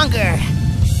stronger.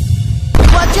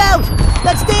 Watch out!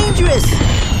 That's dangerous!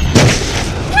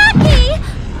 Packy!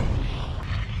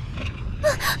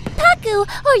 Paku,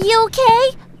 are you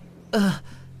okay?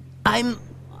 I'm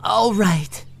all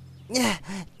right.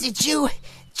 Did you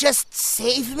just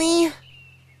save me?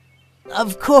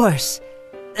 Of course.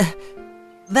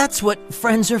 That's what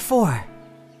friends are for.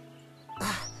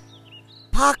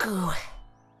 Paku.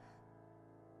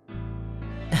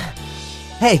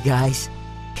 Hey guys,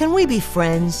 can we be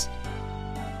friends?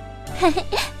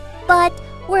 But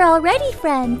we're already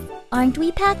friends, aren't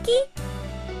we, Packy?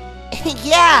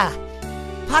 Yeah!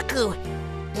 Paku,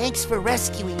 thanks for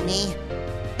rescuing me.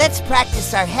 Let's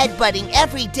practice our headbutting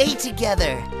every day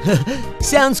together.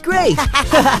 Sounds great!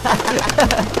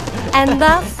 And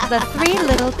thus, the three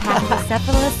little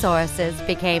Pachycephalosauruses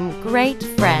became great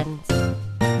friends.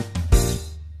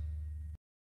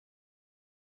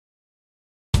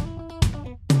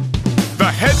 The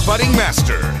headbutting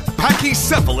master,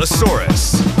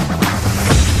 Pachycephalosaurus.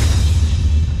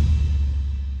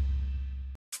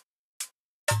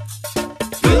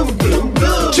 Boom, boom,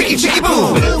 boom. Chicky, chicky,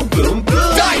 boom. Boom, boom,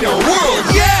 boom. Dino World,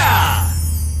 yeah!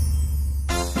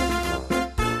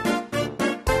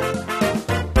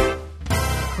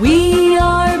 We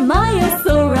are Maiasaura.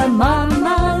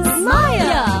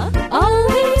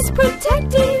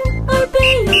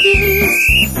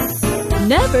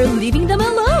 never leaving them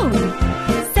alone.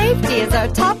 Safety is our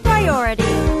top priority.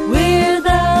 We're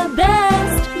the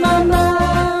best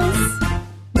mamas.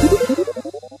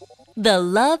 The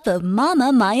love of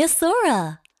Mama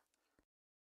Maiasaura.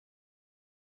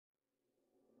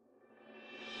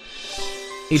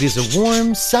 It is a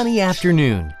warm, sunny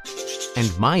afternoon, and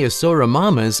Maiasaura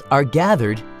mamas are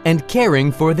gathered and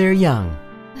caring for their young.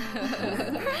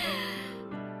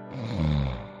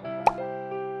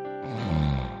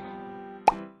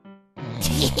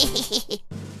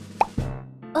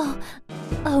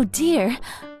 Oh dear,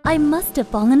 I must have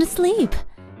fallen asleep.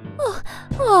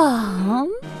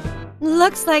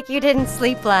 Looks like you didn't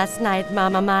sleep last night,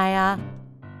 Mama Maya.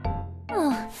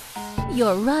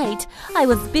 You're right. I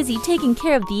was busy taking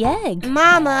care of the egg.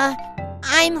 Mama,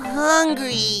 I'm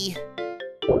hungry.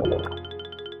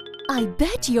 I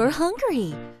bet you're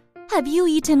hungry. Have you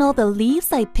eaten all the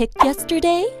leaves I picked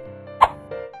yesterday?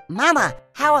 Mama,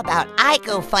 how about I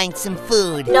go find some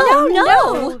food?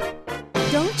 No!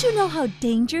 Don't you know how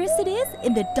dangerous it is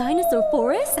in the dinosaur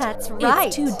forest? That's right.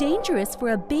 It's too dangerous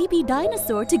for a baby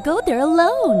dinosaur to go there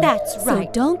alone. That's right.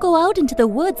 So don't go out into the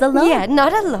woods alone. Yeah,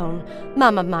 not alone.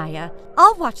 Mama Maya,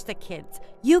 I'll watch the kids.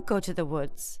 You go to the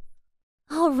woods.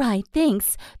 All right,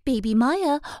 thanks. Baby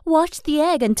Maya, watch the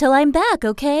egg until I'm back,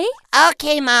 okay?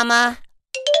 Okay, Mama.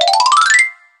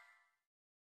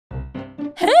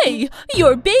 Hey,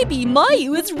 your baby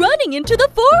Mayu is running into the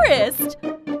forest.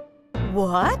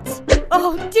 What?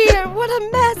 Oh dear, what a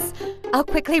mess! I'll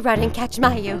quickly run and catch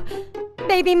Mayu.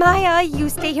 Baby Maya, you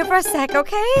stay here for a sec,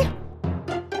 okay?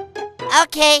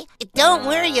 Okay, don't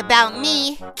worry about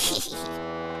me.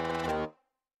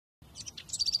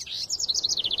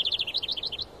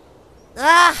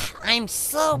 I'm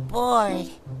so bored.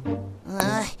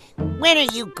 When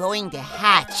are you going to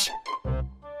hatch?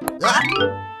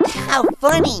 How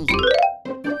funny!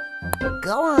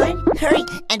 Go on, hurry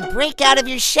and break out of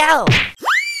your shell.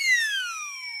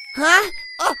 Huh?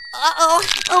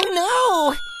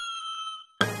 Oh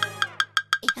no!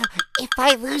 If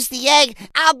I lose the egg,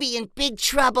 I'll be in big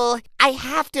trouble. I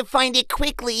have to find it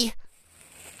quickly.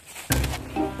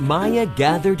 Maya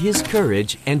gathered his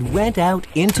courage and went out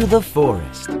into the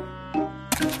forest.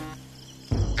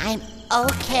 I'm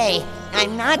okay.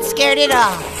 I'm not scared at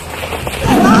all.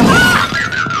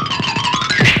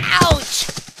 Ouch!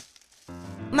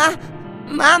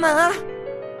 Mama?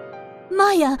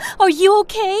 Maya, are you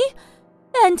okay?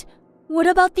 And what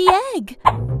about the egg?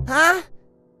 Huh?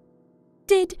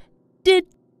 Did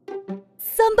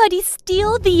somebody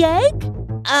steal the egg?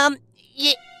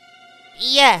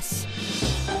 Yes.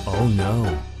 Oh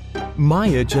no.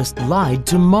 Maya just lied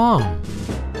to Mom.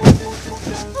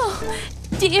 Oh,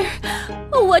 dear.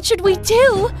 What should we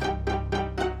do?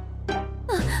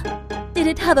 Did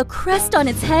it have a crest on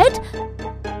its head?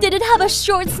 Did it have a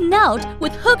short snout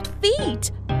with hooked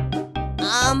feet?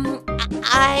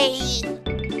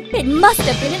 It must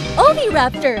have been an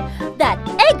Oviraptor, that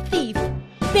egg thief!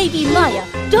 Baby Maya,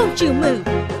 don't you move!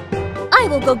 I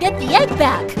will go get the egg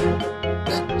back!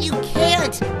 You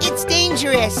can't! It's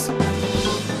dangerous!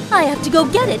 I have to go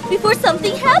get it before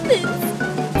something happens!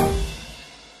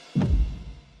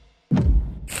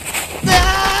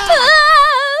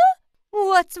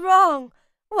 What's wrong?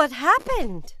 What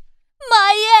happened?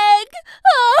 My egg!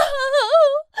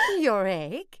 Oh. Your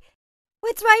egg?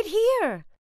 It's right here.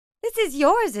 This is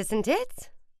yours, isn't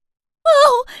it?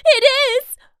 Oh, it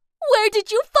is! Where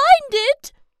did you find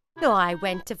it? No, I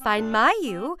went to find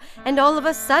Mayu, and all of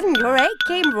a sudden your egg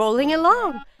came rolling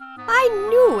along. I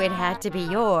knew it had to be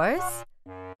yours.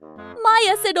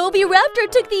 Maya said Oviraptor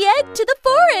took the egg to the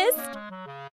forest.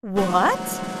 What?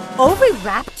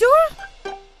 Oviraptor?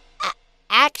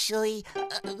 Actually,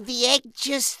 the egg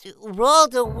just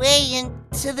rolled away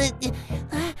into the...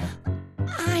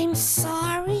 I'm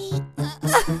sorry.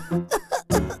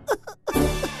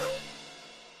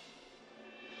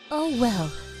 Oh well,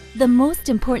 the most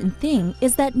important thing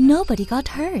is that nobody got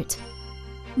hurt.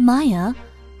 Maya,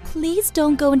 please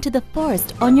don't go into the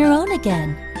forest on your own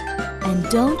again. And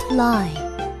don't lie.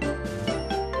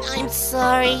 I'm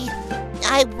sorry.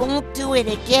 I won't do it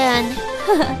again.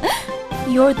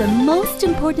 You're the most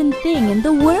important thing in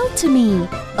the world to me,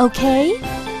 okay?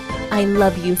 I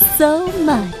love you so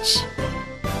much.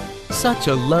 Such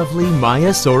a lovely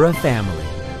Maiasaura family.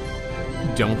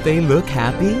 Don't they look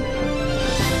happy?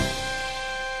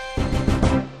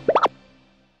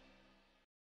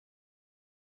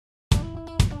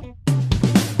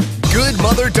 Good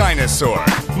Mother Dinosaur,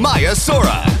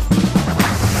 Maiasaura.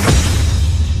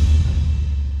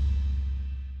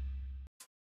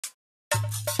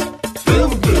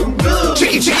 Boom, boom, boom.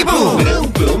 Chicky, chicky, boom.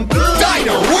 Boom, boom, boom.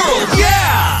 Dino World,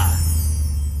 yeah!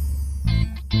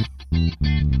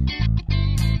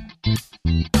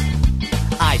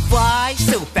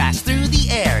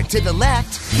 to the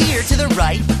left, here to the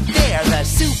right. They're the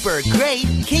super great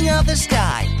king of the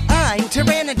sky. I'm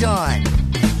Pteranodon.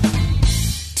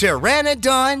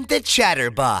 Pteranodon the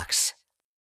Chatterbox.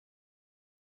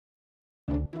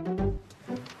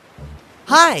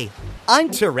 Hi, I'm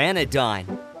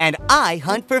Pteranodon, and I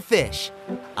hunt for fish.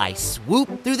 I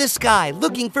swoop through the sky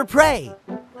looking for prey.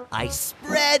 I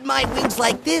spread my wings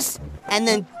like this and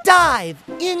then dive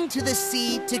into the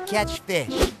sea to catch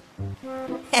fish.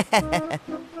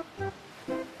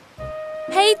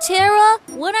 Hey, Tara,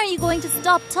 when are you going to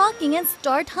stop talking and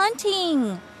start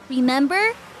hunting?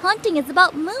 Remember, hunting is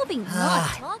about moving, not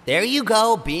talking. There you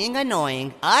go, being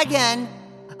annoying again.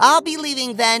 I'll be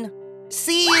leaving then.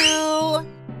 See you!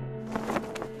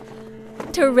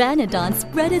 Pteranodon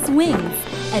spread his wings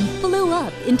and flew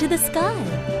up into the sky.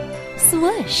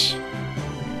 Swoosh!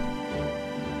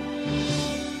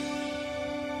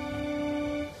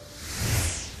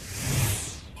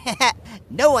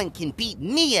 No one can beat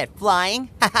me at flying.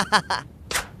 Tara,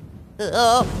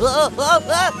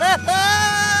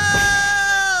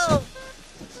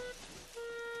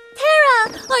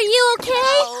 are you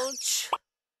okay? Ouch.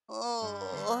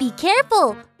 Oh. Be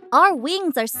careful. Our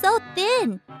wings are so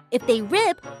thin. If they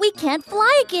rip, we can't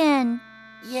fly again.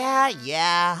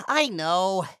 Yeah, I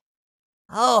know.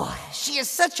 Oh, she is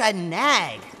such a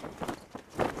nag.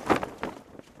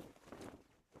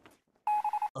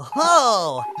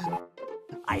 Oh,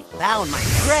 I found my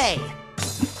prey.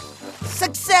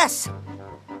 Success!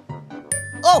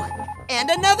 Oh, and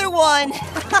another one!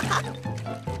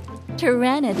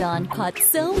 Pteranodon caught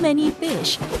so many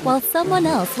fish while someone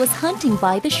else was hunting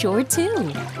by the shore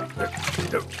too.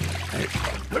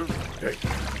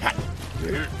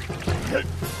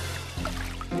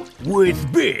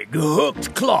 With big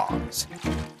hooked claws,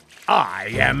 I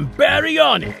am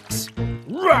Baryonyx.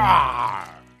 Roar!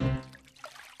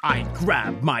 I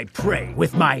grab my prey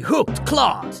with my hooked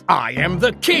claws. I am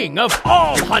the king of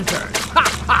all hunters. Ha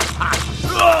ha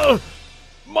ha!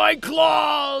 My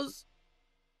claws!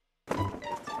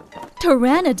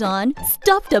 Pteranodon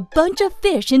stuffed a bunch of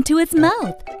fish into his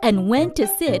mouth and went to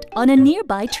sit on a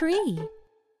nearby tree.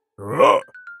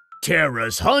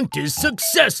 Tara's hunt is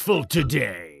successful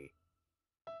today.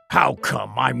 How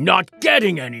come I'm not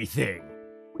getting anything?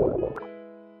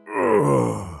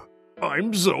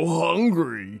 I'm so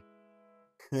hungry.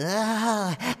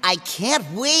 I can't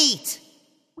wait.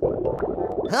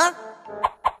 Huh?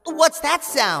 What's that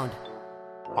sound?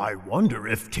 I wonder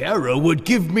if Tara would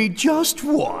give me just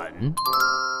one.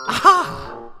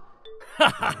 Aha!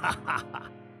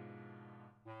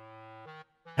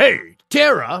 Hey,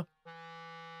 Tara!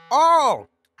 Oh,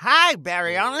 hi,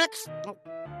 Baryonyx.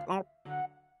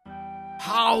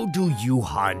 How do you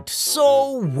hunt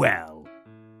so well?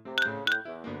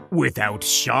 Without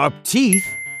sharp teeth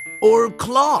or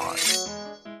claws?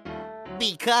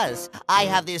 Because I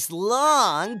have this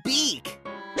long beak.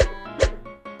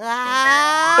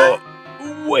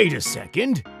 Wait a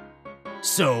second.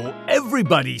 So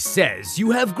everybody says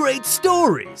you have great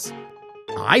stories.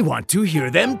 I want to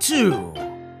hear them too.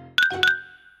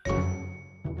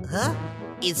 Huh?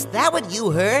 Is that what you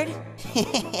heard?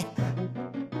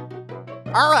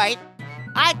 All right,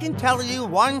 I can tell you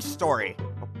one story.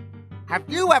 Have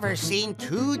you ever seen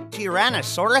two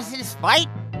Tyrannosauruses fight?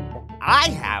 I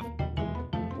have.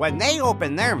 When they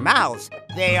open their mouths,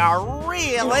 they are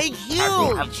really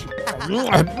huge.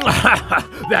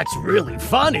 That's really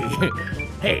funny.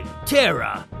 Hey,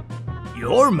 Tara,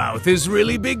 your mouth is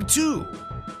really big too.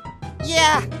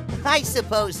 Yeah, I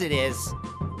suppose it is.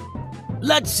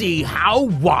 Let's see how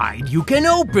wide you can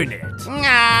open it.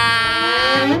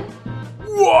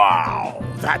 Wow,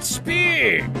 that's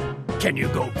big. Can you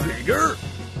go bigger?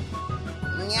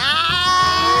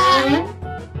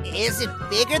 Is it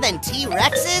bigger than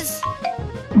T-Rex's?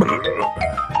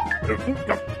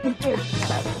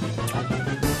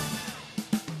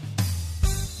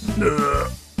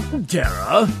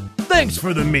 Tara, thanks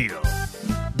for the meal.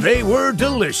 They were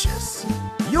delicious.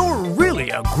 You're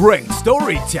really a great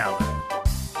storyteller.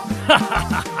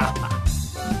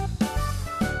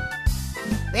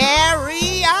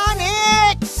 Baryonyx!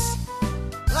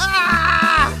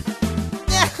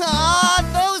 Oh,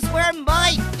 those were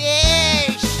my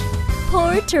fish!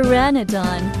 Poor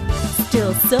Pteranodon,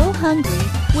 still so hungry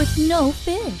with no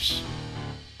fish.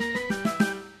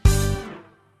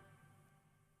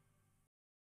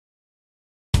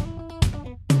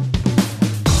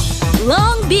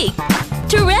 Long beak,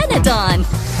 Pteranodon.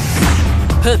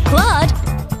 Hook clawed,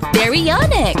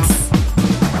 Baryonyx.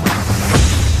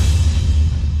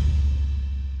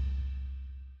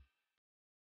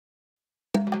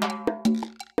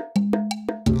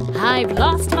 I've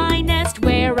lost my nest,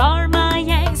 where are my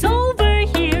eggs?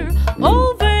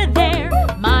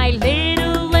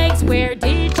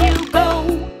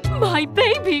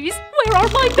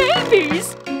 My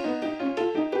babies!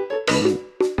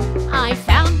 I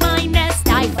found my nest,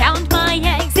 I found my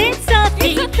eggs. It's a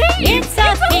thief! It's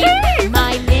a thief!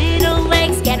 My little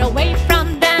legs, get away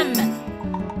from them!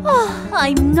 Oh,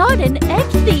 I'm not an egg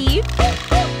thief.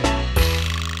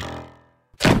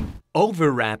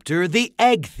 Oviraptor the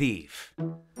Egg Thief.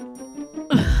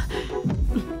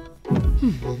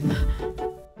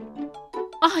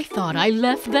 I thought I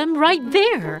left them right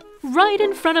there, right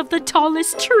in front of the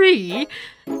tallest tree.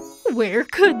 Where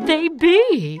could they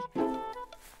be?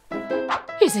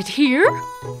 Is it here?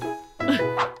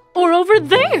 Or over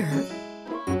there?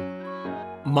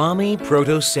 Mommy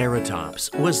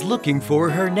Protoceratops was looking for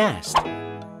her nest.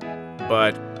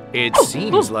 But it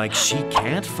seems like she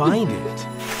can't find it.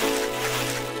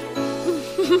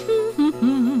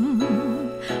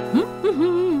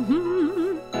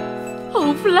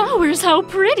 Oh, flowers, how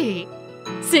pretty!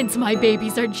 Since my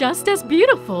babies are just as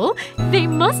beautiful, they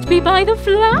must be by the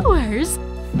flowers.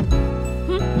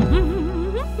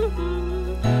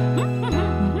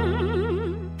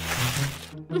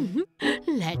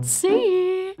 Let's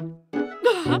see.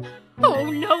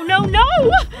 Oh, no, no, no!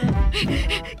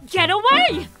 Get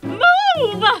away!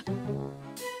 Move!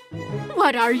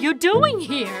 What are you doing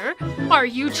here? Are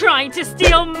you trying to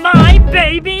steal my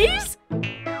babies?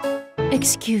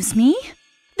 Excuse me?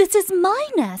 This is my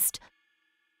nest.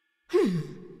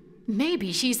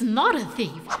 Maybe she's not a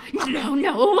thief. No,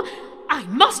 no! I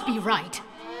must be right.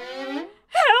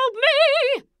 Help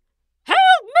me!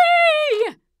 Help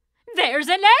me! There's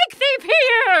an egg thief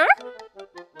here!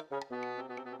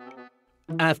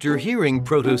 After hearing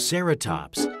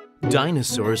Protoceratops,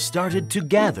 dinosaurs started to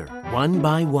gather one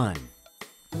by one.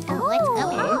 Oh, let's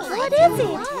go. What is it?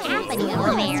 What's happening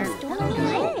over there?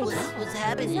 What's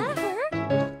happening?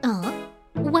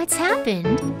 What's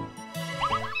happened?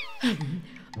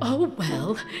 Oh,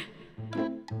 well.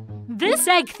 This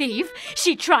egg thief,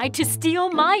 she tried to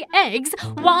steal my eggs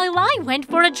while I went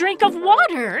for a drink of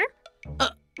water.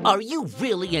 Are you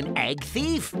really an egg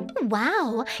thief?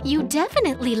 Wow, you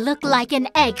definitely look like an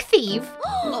egg thief.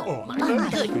 Oh my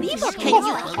goodness. Can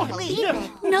you believe it?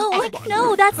 No,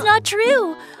 that's not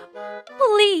true.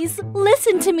 Please,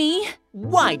 listen to me.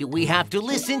 Why do we have to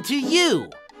listen to you?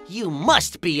 You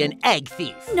must be an egg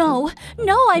thief. No,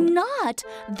 I'm not.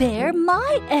 They're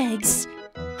my eggs.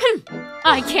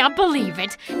 I can't believe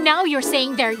it. Now you're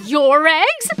saying they're your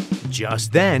eggs?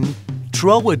 Just then,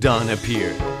 Troodon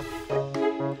appeared.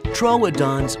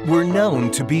 Troodons were known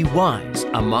to be wise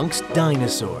amongst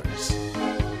dinosaurs.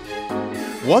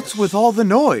 What's with all the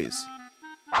noise?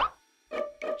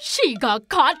 She got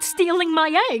caught stealing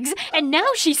my eggs, and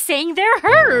now she's saying they're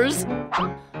hers.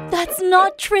 That's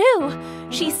not true.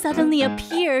 She suddenly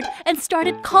appeared and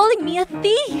started calling me a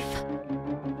thief.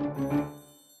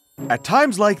 At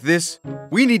times like this,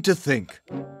 we need to think.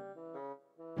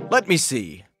 Let me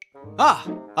see.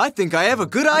 I think I have a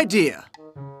good idea.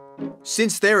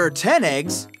 Since there are 10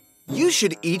 eggs, you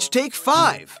should each take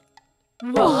 5.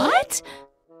 What?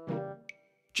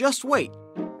 Just wait.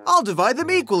 I'll divide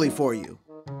them equally for you.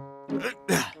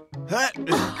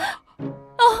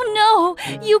 Oh no,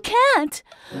 you can't.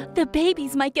 The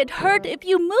babies might get hurt if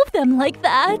you move them like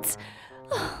that.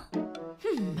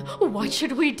 What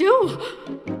should we do?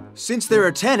 Since there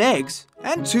are 10 eggs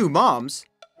and 2 moms,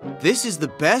 this is the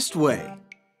best way.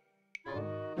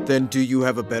 Then do you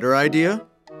have a better idea?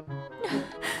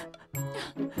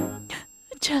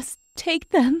 Just take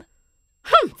them.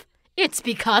 It's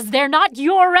because they're not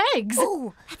your eggs.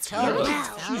 Oh, that's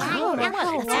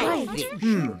right.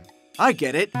 I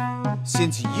get it.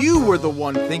 Since you were the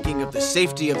one thinking of the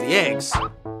safety of the eggs,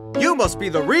 you must be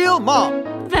the real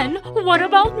mom. Then what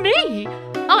about me?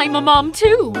 I'm a mom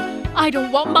too. I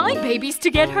don't want my babies to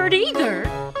get hurt either.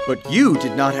 But you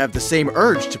did not have the same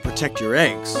urge to protect your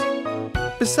eggs.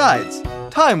 Besides,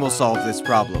 time will solve this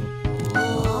problem.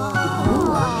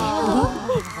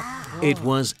 It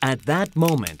was at that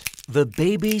moment the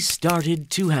babies started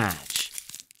to hatch.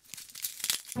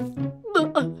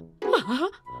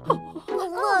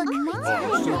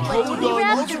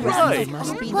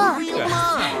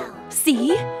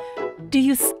 See? Do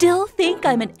you still think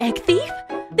I'm an egg thief?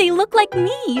 They look like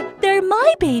me. They're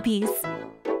my babies.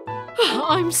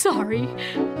 I'm sorry.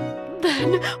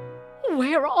 Then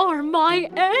where are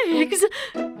my eggs?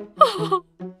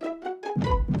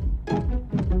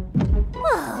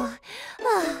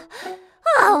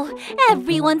 Oh,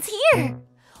 everyone's here.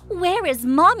 Where is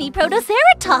Mommy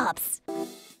Protoceratops?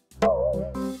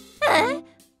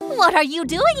 What are you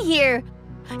doing here?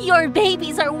 Your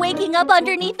babies are waking up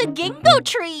underneath the ginkgo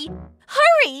tree.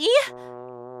 Hurry!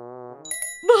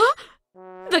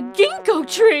 The ginkgo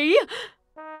tree?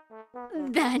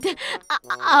 right then.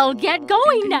 I'll get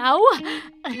going now.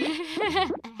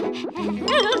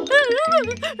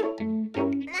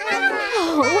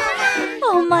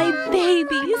 Oh, my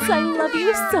babies, I love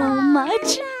you so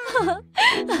much.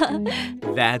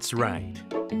 That's right.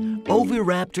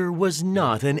 Oviraptor was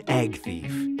not an egg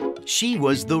thief. She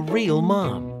was the real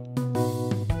mom.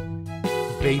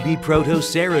 Baby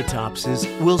Protoceratopses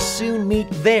will soon meet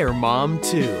their mom,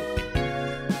 too.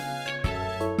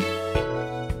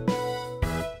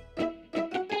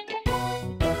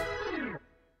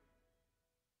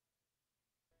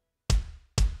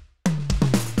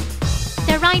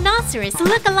 Rhinoceros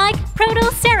look-alike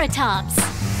Protoceratops.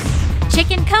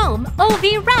 Chicken comb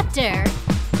Oviraptor.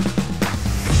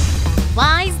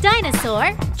 Wise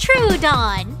dinosaur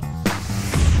Pteranodon.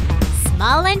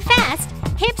 Small and fast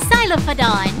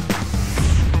Hypsilophodon.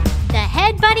 The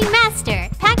head-butting master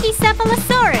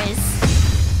Pachycephalosaurus.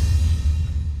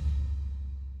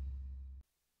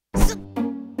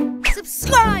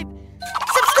 Subscribe!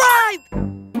 Subscribe!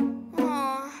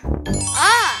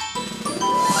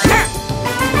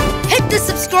 Hit the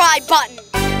subscribe button!